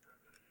deity.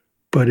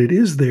 But it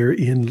is there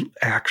in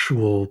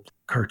actual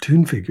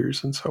cartoon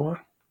figures and so on.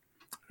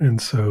 And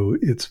so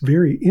it's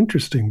very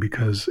interesting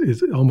because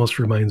it almost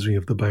reminds me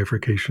of the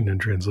bifurcation in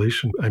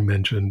translation I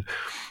mentioned,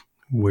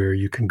 where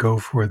you can go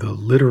for the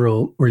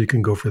literal or you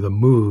can go for the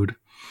mood.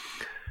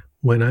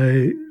 When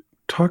I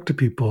talk to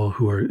people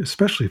who are,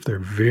 especially if they're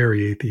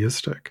very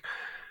atheistic,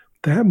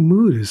 that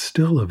mood is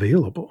still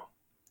available.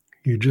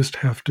 You just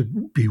have to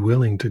be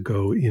willing to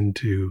go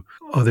into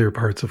other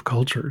parts of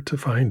culture to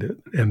find it.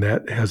 And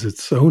that has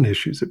its own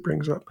issues it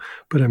brings up.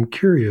 But I'm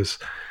curious,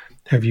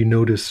 have you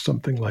noticed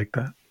something like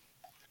that?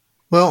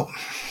 Well,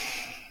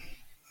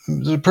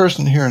 there's a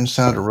person here in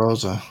Santa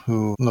Rosa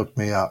who looked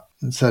me up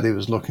and said he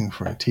was looking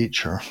for a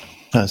teacher.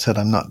 I said,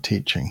 I'm not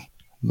teaching,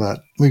 but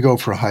we go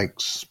for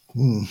hikes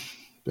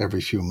every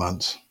few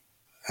months.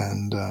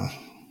 And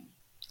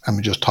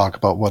we just talk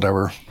about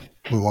whatever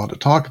we want to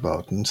talk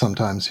about. And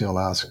sometimes he'll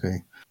ask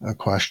me a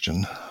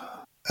question.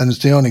 And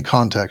it's the only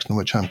context in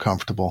which I'm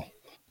comfortable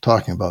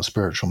talking about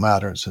spiritual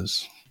matters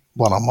is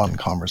one-on-one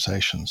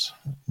conversations.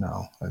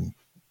 No, I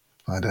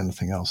find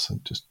anything else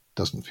that just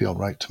doesn't feel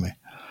right to me.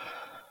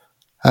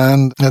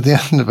 And at the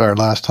end of our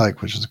last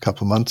hike, which was a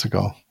couple of months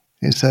ago,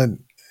 he said,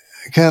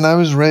 Ken, I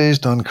was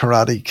raised on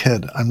Karate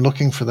Kid. I'm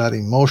looking for that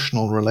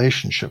emotional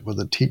relationship with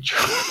a teacher.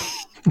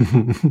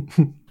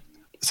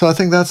 So I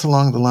think that's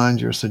along the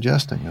lines you're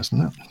suggesting,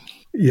 isn't it?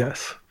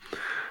 Yes.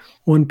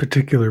 One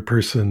particular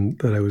person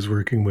that I was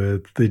working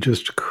with, they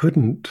just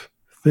couldn't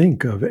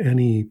think of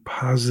any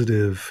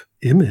positive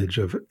image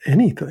of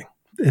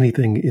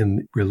anything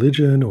in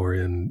religion or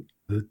in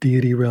the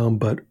deity realm,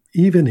 but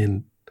even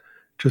in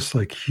just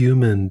like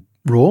human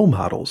role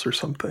models or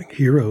something,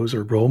 heroes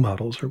or role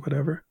models or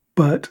whatever.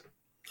 But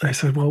I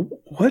said, well,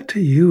 what to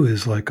you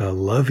is like a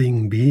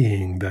loving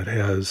being that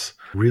has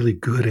really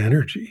good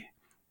energy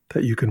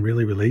that you can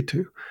really relate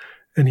to?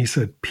 And he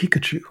said,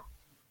 Pikachu.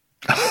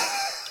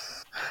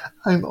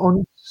 I'm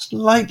only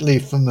slightly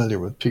familiar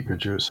with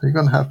Pikachu, so you're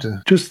going to have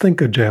to... Just think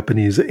a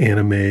Japanese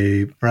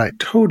anime, right?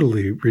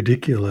 Totally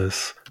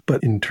ridiculous,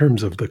 but in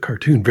terms of the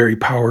cartoon, very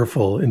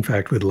powerful, in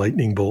fact, with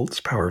lightning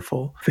bolts,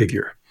 powerful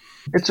figure.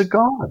 It's a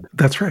god.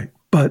 That's right.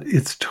 But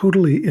it's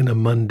totally in a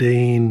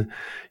mundane,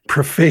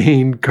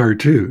 profane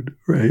cartoon,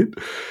 right?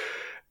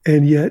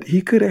 And yet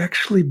he could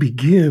actually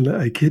begin,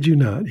 I kid you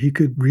not, he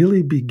could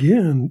really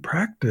begin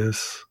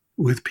practice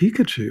with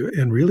Pikachu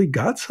and really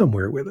got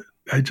somewhere with it.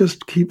 I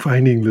just keep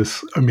finding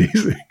this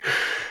amazing.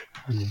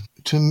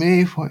 To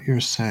me, what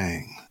you're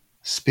saying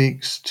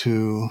speaks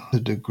to the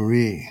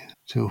degree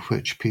to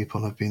which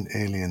people have been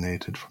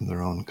alienated from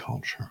their own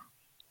culture.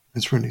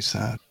 It's really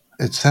sad.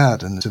 It's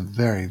sad, and it's a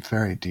very,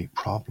 very deep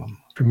problem.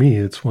 For me,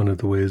 it's one of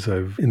the ways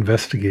I've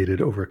investigated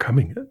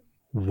overcoming it.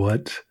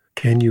 What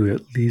can you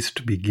at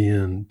least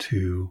begin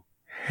to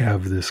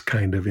have this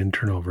kind of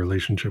internal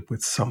relationship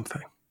with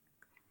something?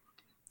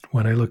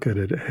 When I look at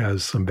it, it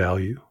has some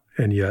value.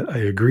 And yet I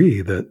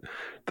agree that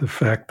the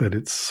fact that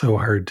it's so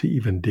hard to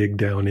even dig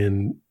down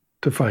in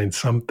to find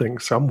something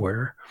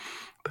somewhere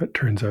that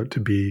turns out to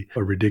be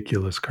a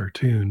ridiculous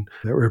cartoon,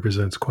 that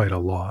represents quite a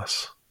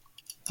loss.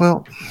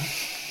 Well,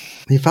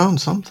 he found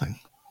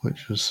something,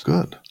 which was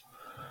good.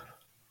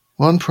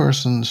 One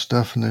person's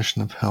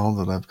definition of hell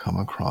that I've come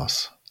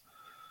across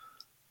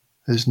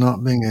is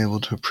not being able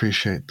to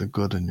appreciate the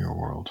good in your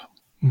world.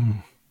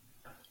 Mm.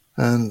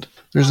 And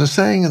there's a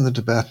saying in the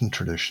Tibetan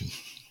tradition,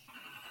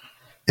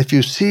 if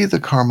you see the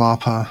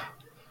Karmapa,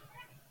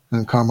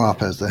 and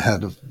Karmapa is the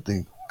head of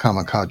the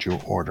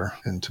Kamakaju order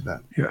in Tibet.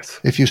 Yes.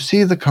 If you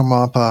see the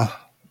Karmapa,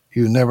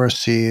 you never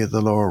see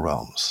the lower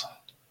realms.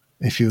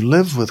 If you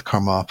live with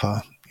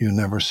Karmapa, you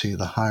never see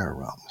the higher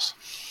realms.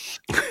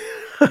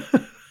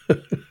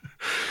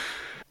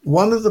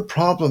 One of the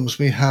problems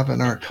we have in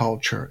our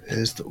culture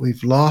is that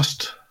we've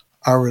lost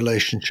our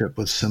relationship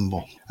with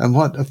symbol. And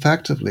what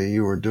effectively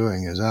you were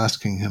doing is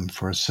asking him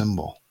for a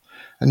symbol.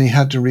 And he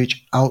had to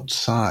reach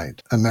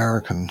outside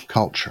American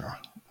culture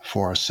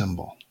for a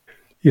symbol.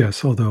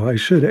 Yes, although I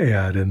should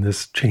add, and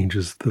this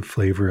changes the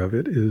flavor of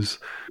it, is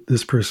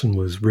this person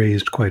was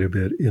raised quite a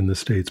bit in the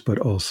States, but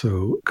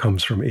also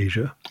comes from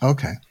Asia.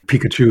 Okay.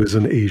 Pikachu is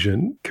an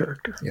Asian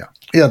character.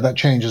 Yeah, that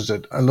changes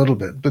it a little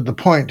bit. But the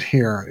point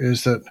here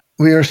is that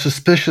we are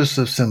suspicious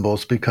of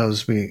symbols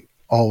because we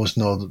always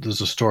know that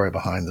there's a story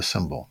behind the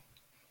symbol,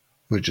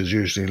 which is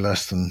usually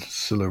less than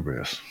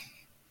salubrious.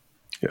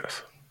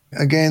 Yes.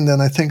 Again,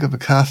 then I think of a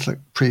Catholic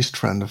priest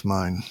friend of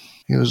mine.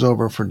 He was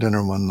over for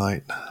dinner one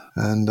night,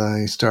 and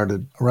I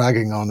started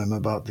ragging on him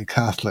about the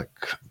Catholic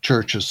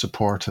Church's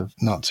support of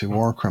Nazi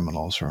war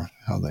criminals, or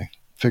how they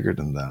figured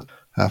in that,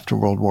 after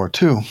World War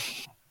II.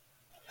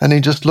 And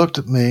he just looked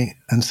at me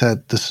and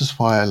said, "This is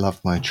why I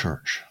love my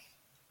church."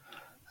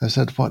 I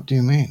said, "What do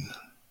you mean?"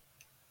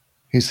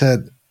 He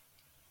said,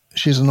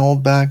 "She's an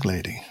old bag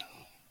lady.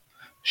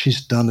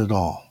 She's done it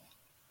all.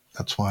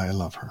 That's why I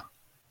love her."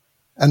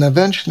 And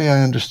eventually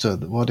I understood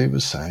that what he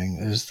was saying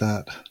is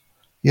that,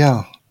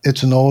 yeah,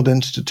 it's an old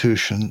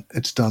institution.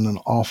 It's done an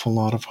awful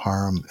lot of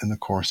harm in the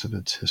course of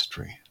its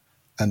history,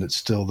 and it's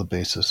still the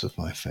basis of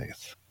my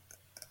faith.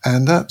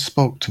 And that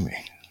spoke to me.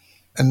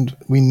 And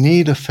we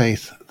need a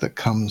faith that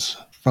comes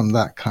from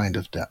that kind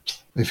of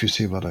depth, if you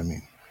see what I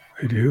mean.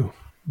 I do.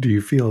 Do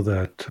you feel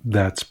that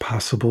that's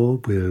possible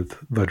with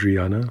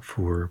Vajrayana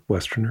for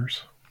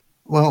Westerners?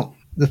 Well,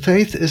 the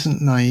faith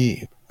isn't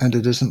naive, and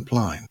it isn't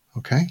blind,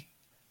 okay?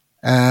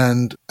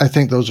 And I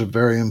think those are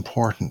very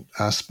important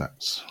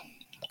aspects.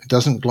 It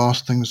doesn't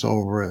gloss things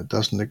over. It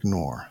doesn't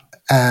ignore.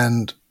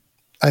 And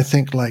I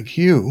think, like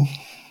you,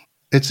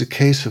 it's a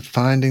case of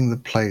finding the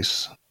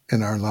place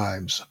in our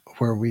lives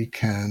where we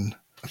can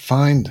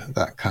find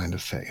that kind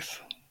of faith.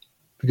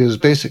 Because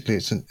basically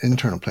it's an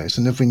internal place.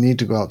 And if we need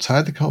to go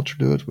outside the culture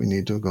to do it, we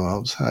need to go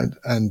outside.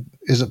 And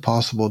is it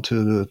possible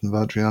to do it in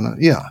Vajrayana?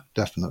 Yeah,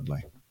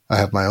 definitely. I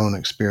have my own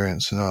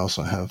experience, and I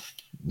also have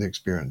the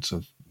experience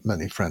of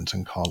many friends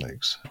and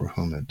colleagues for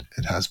whom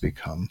it has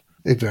become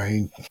a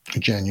very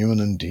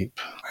genuine and deep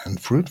and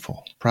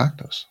fruitful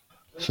practice.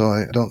 So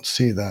I don't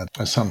see that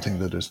as something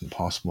that isn't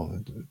possible.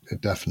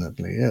 It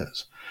definitely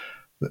is.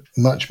 But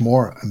much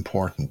more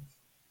important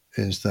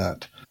is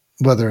that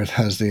whether it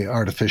has the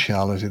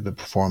artificiality, the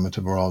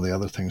performative, or all the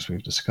other things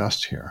we've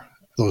discussed here,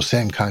 those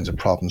same kinds of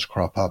problems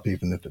crop up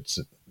even if it's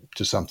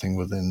to something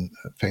within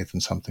faith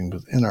and something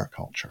within our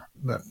culture.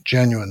 That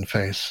genuine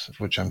faith,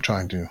 which I'm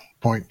trying to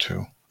point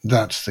to,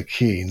 that's the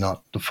key,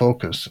 not the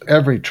focus.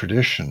 Every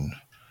tradition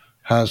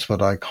has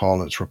what I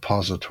call its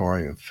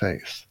repository of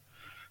faith.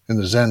 In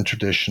the Zen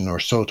tradition, or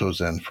Soto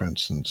Zen, for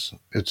instance,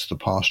 it's the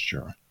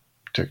posture.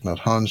 Thich Nhat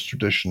Hanh's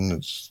tradition,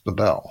 it's the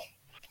bell.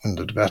 In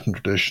the Tibetan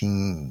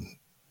tradition,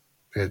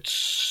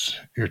 it's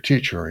your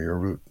teacher, your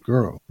root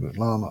guru, root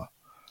lama.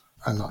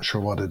 I'm not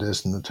sure what it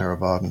is in the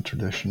Theravadan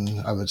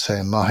tradition. I would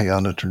say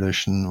Mahayana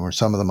tradition, or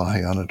some of the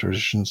Mahayana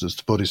traditions, is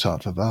the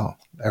Bodhisattva vow.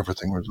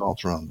 Everything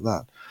revolves around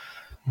that.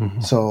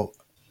 Mm-hmm. So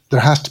there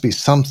has to be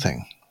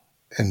something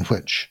in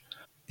which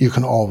you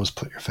can always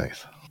put your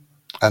faith.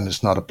 And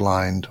it's not a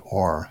blind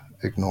or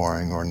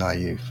ignoring or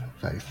naive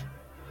faith.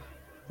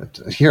 But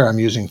here I'm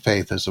using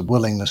faith as a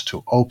willingness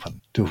to open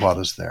to what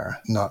is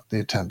there, not the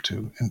attempt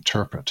to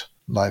interpret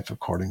life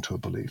according to a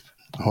belief.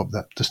 I hope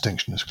that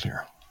distinction is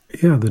clear.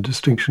 Yeah, the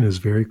distinction is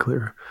very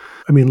clear.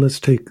 I mean, let's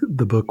take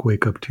the book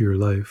Wake Up to Your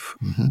Life.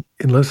 Mm-hmm.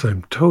 Unless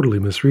I'm totally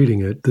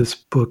misreading it, this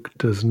book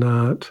does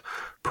not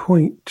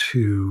point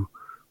to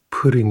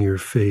putting your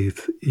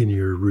faith in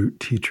your root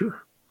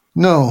teacher.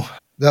 No,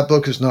 that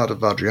book is not a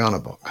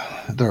Vajrayana book.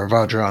 There are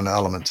Vajrayana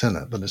elements in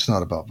it, but it's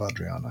not about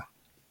Vajrayana.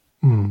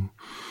 Mm.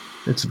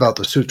 It's about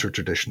the sutra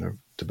tradition of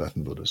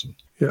Tibetan Buddhism.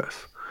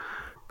 Yes.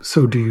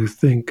 So do you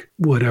think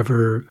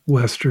whatever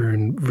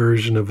Western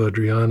version of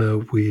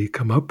Vajrayana we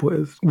come up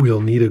with,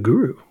 we'll need a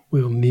guru?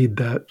 We'll need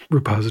that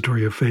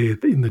repository of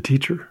faith in the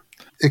teacher?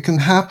 It can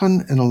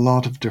happen in a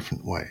lot of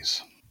different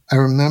ways. I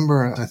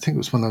remember, I think it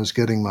was when I was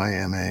getting my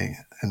MA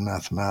in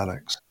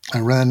mathematics, I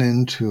ran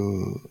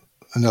into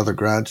another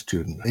grad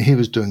student. He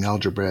was doing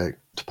algebraic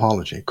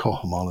topology,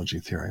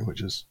 cohomology theory,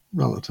 which is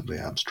relatively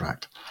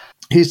abstract.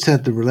 He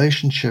said the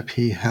relationship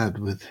he had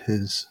with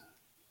his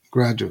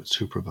graduate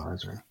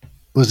supervisor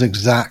was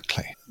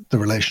exactly the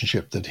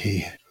relationship that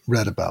he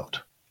read about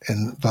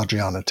in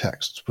Vajrayana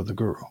texts with the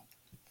guru.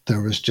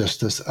 There was just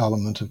this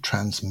element of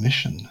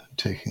transmission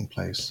taking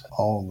place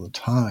all the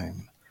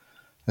time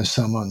as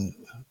someone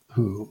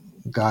who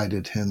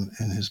guided him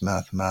in his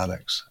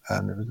mathematics,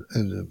 and it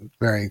was a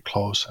very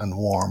close and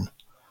warm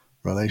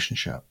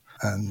relationship,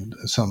 and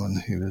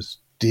someone he was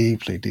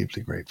deeply,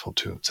 deeply grateful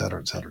to, et cetera,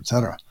 et cetera, et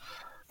cetera.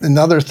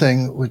 Another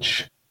thing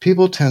which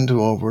people tend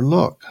to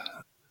overlook,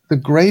 the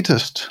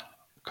greatest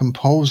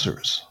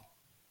composers,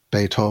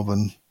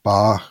 Beethoven,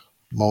 Bach,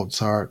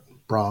 Mozart,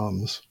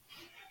 Brahms,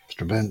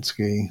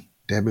 Stravinsky,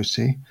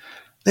 Debussy,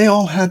 they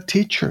all had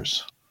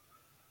teachers.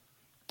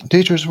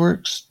 Teachers were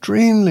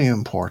extremely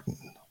important.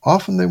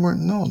 Often they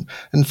weren't known.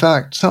 In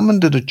fact, someone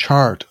did a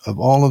chart of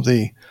all of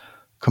the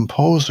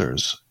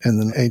composers in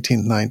the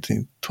 18th,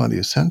 19th,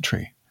 20th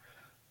century.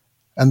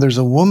 And there's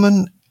a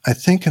woman, I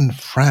think in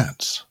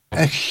France,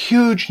 a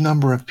huge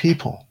number of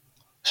people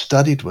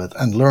studied with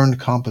and learned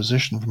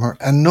composition from her,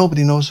 and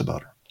nobody knows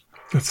about her.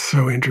 That's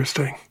so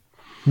interesting.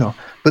 No,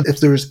 but if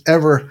there was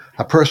ever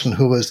a person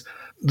who was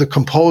the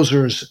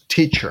composer's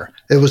teacher,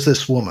 it was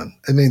this woman.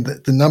 I mean,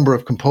 the number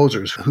of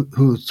composers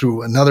who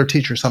through another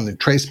teacher or something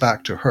traced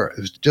back to her,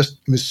 it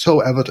was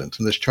so evident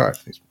in this chart,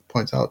 he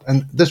points out.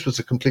 And this was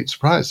a complete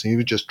surprise. He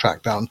would just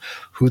track down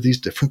who these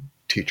different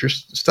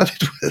teachers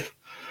studied with.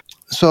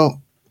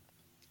 So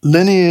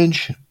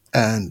lineage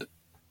and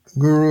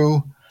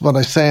guru, what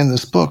I say in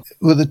this book,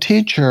 with a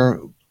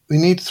teacher, we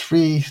need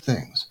three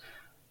things.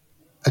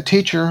 A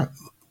teacher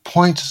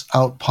points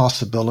out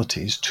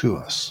possibilities to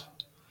us,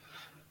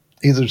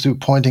 either through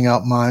pointing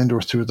out mind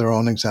or through their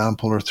own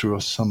example or through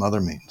some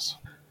other means.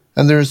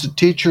 And there's a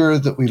teacher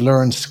that we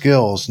learn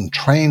skills and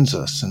trains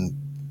us and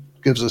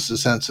gives us a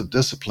sense of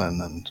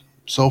discipline and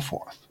so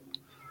forth.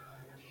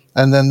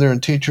 And then there are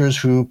teachers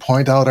who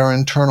point out our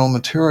internal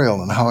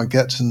material and how it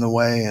gets in the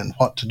way and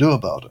what to do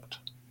about it.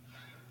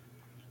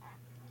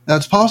 Now,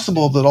 it's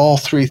possible that all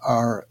three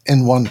are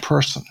in one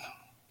person,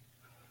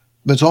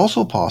 but it's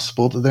also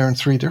possible that they're in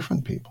three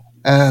different people.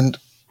 And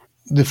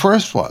the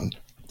first one,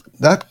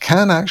 that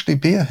can actually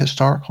be a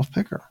historical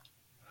figure.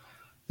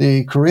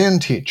 The Korean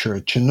teacher,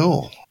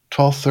 Chinul,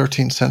 12th,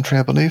 13th century,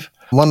 I believe,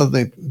 one of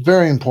the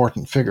very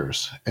important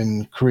figures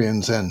in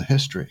Korean Zen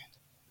history,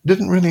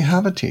 didn't really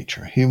have a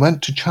teacher. He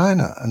went to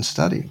China and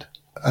studied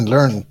and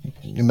learned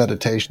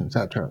meditation,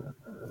 etc.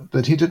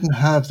 But he didn't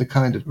have the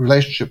kind of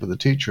relationship with a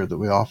teacher that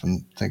we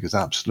often think is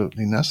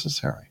absolutely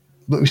necessary.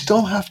 But we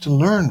still have to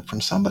learn from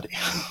somebody.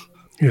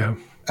 Yeah.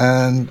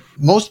 And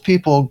most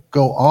people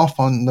go off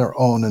on their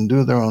own and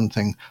do their own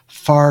thing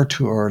far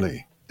too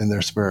early in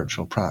their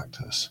spiritual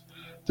practice.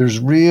 There's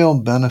real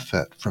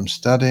benefit from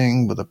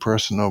studying with a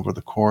person over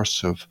the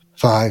course of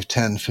 5,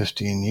 10,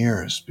 15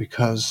 years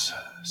because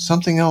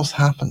something else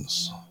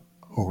happens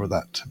over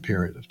that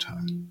period of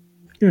time.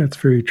 Yeah, it's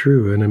very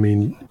true. And I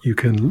mean, you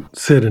can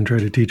sit and try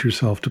to teach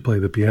yourself to play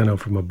the piano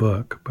from a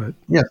book, but...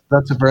 Yes,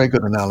 that's a very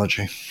good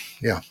analogy.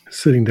 Yeah.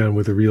 Sitting down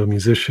with a real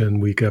musician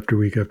week after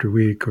week after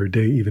week, or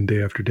even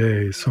day after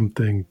day,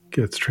 something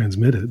gets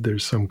transmitted.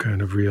 There's some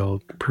kind of real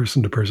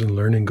person-to-person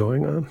learning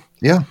going on.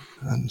 Yeah,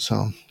 and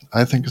so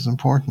I think it's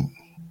important.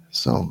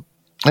 So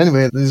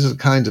anyway, these are the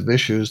kinds of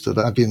issues that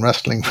I've been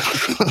wrestling with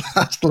for the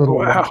last little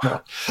while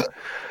now.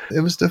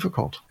 It was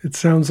difficult. It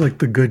sounds like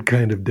the good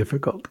kind of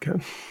difficult,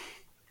 Ken.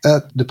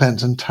 That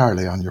depends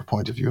entirely on your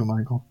point of view,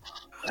 Michael.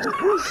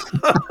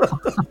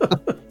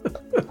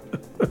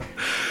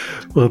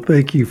 Well,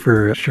 thank you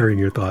for sharing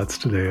your thoughts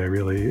today. I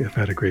really have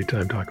had a great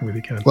time talking with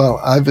you, Ken.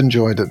 Well, I've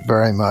enjoyed it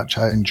very much.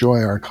 I enjoy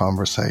our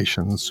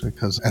conversations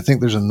because I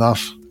think there's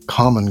enough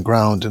common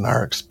ground in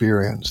our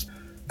experience.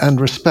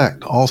 And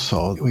respect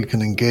also. We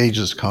can engage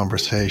this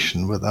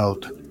conversation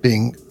without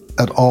being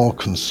at all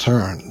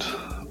concerned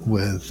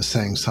with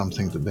saying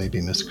something that may be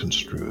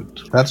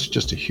misconstrued. That's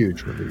just a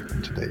huge relief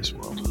in today's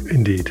world.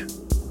 Indeed.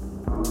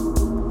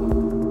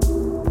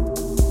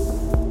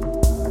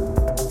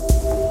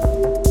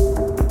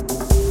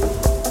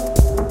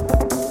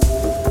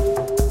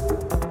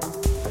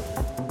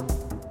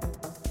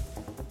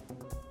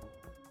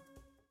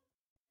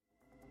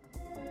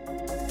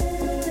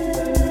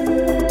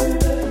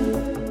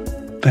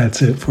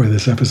 That's it for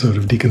this episode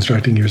of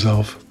Deconstructing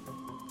Yourself.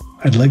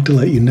 I'd like to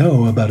let you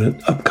know about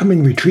an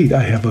upcoming retreat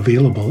I have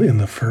available in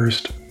the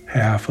first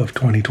half of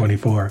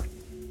 2024.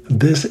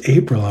 This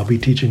April, I'll be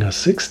teaching a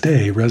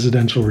 6-day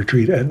residential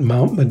retreat at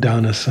Mount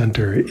Madonna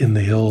Center in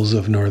the hills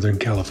of Northern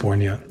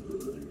California.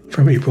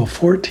 From April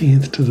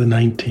 14th to the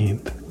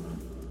 19th,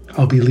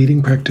 I'll be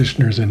leading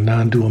practitioners in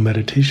non-dual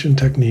meditation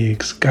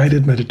techniques,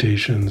 guided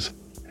meditations,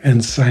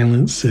 and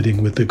silent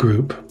sitting with the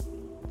group.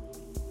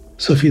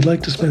 So if you'd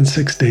like to spend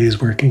 6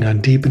 days working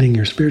on deepening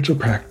your spiritual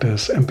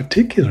practice and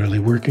particularly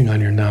working on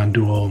your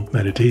non-dual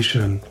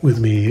meditation with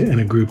me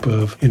and a group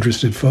of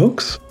interested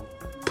folks,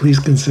 please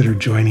consider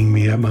joining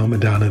me at Mount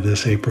Madonna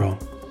this April.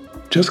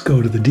 Just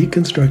go to the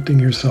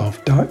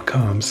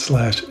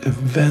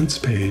deconstructingyourself.com/events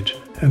page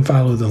and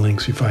follow the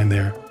links you find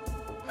there.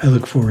 I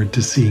look forward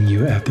to seeing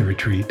you at the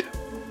retreat.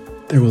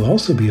 There will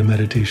also be a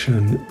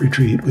meditation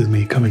retreat with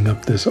me coming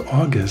up this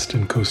August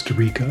in Costa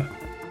Rica.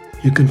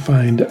 You can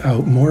find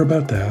out more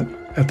about that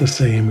at the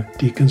same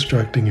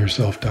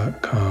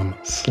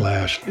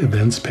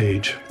deconstructingyourself.com/events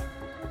page.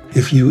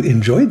 If you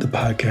enjoyed the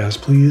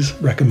podcast, please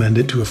recommend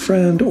it to a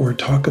friend or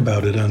talk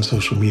about it on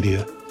social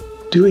media.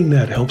 Doing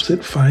that helps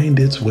it find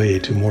its way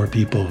to more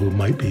people who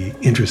might be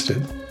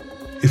interested.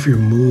 If you're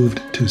moved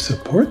to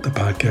support the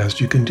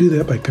podcast, you can do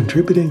that by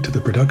contributing to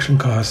the production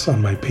costs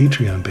on my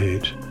Patreon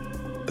page.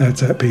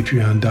 That's at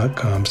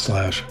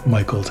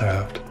patreon.com/Michael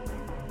Taft.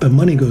 The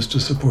money goes to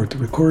support the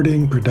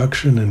recording,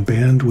 production, and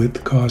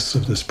bandwidth costs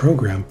of this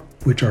program,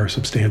 which are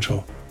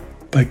substantial.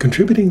 By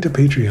contributing to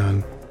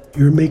Patreon,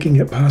 you're making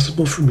it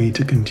possible for me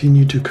to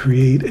continue to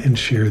create and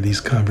share these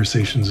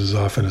conversations as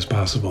often as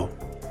possible.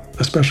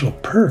 A special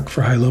perk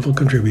for high-level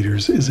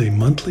contributors is a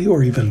monthly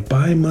or even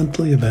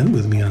bi-monthly event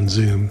with me on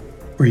Zoom,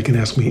 where you can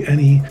ask me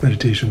any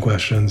meditation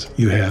questions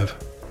you have.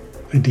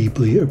 I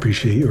deeply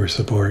appreciate your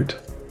support.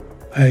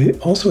 I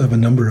also have a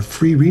number of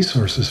free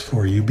resources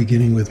for you,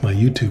 beginning with my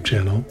YouTube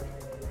channel.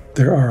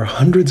 There are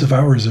hundreds of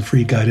hours of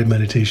free guided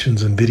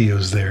meditations and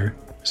videos there,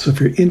 so if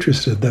you're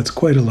interested, that's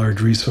quite a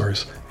large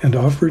resource and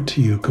offered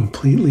to you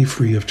completely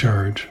free of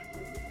charge.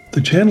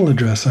 The channel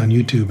address on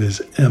YouTube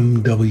is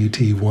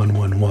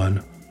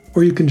MWT111,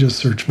 or you can just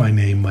search my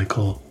name,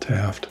 Michael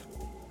Taft.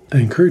 I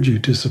encourage you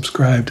to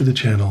subscribe to the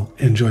channel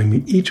and join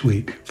me each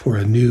week for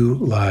a new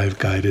live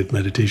guided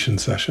meditation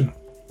session.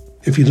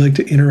 If you'd like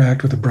to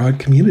interact with a broad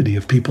community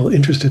of people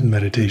interested in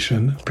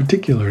meditation,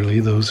 particularly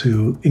those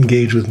who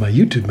engage with my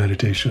YouTube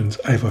meditations,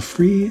 I have a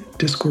free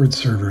Discord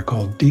server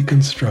called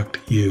Deconstruct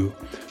U.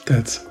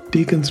 That's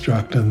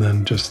Deconstruct and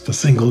then just the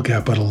single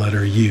capital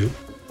letter U.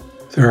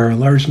 There are a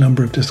large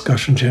number of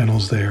discussion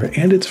channels there,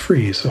 and it's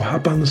free, so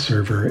hop on the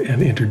server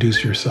and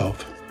introduce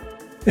yourself.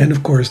 And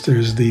of course,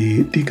 there's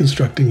the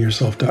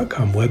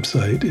deconstructingyourself.com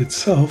website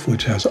itself,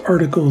 which has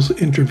articles,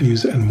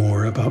 interviews, and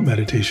more about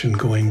meditation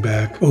going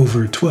back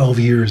over 12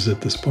 years at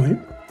this point.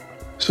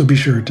 So be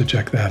sure to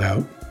check that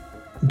out.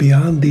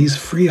 Beyond these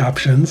free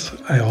options,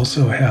 I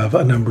also have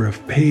a number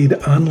of paid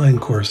online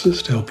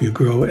courses to help you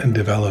grow and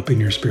develop in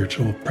your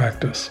spiritual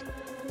practice.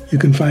 You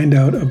can find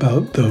out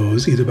about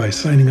those either by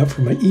signing up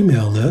for my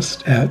email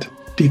list at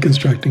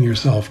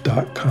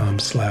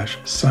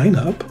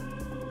deconstructingyourself.com/signup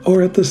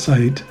or at the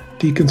site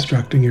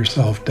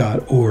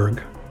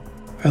deconstructingyourself.org.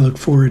 I look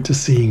forward to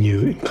seeing you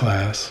in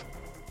class.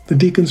 The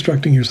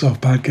Deconstructing Yourself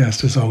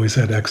podcast has always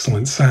had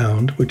excellent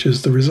sound, which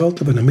is the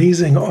result of an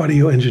amazing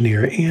audio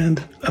engineer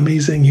and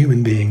amazing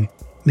human being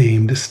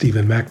named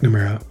Stephen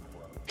McNamara.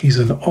 He's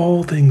an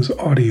all things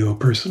audio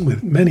person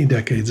with many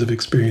decades of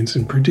experience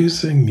in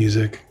producing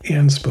music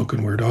and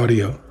spoken word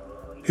audio.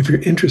 If you're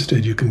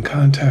interested, you can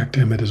contact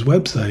him at his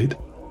website,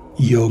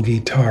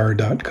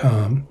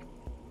 yogitar.com.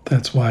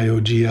 That's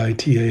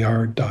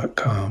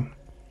yogitar.com.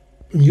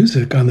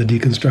 Music on the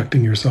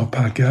Deconstructing Yourself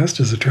podcast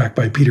is a track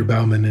by Peter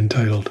Baumann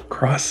entitled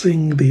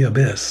Crossing the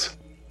Abyss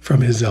from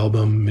his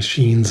album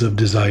Machines of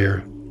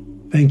Desire.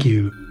 Thank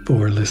you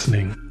for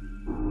listening.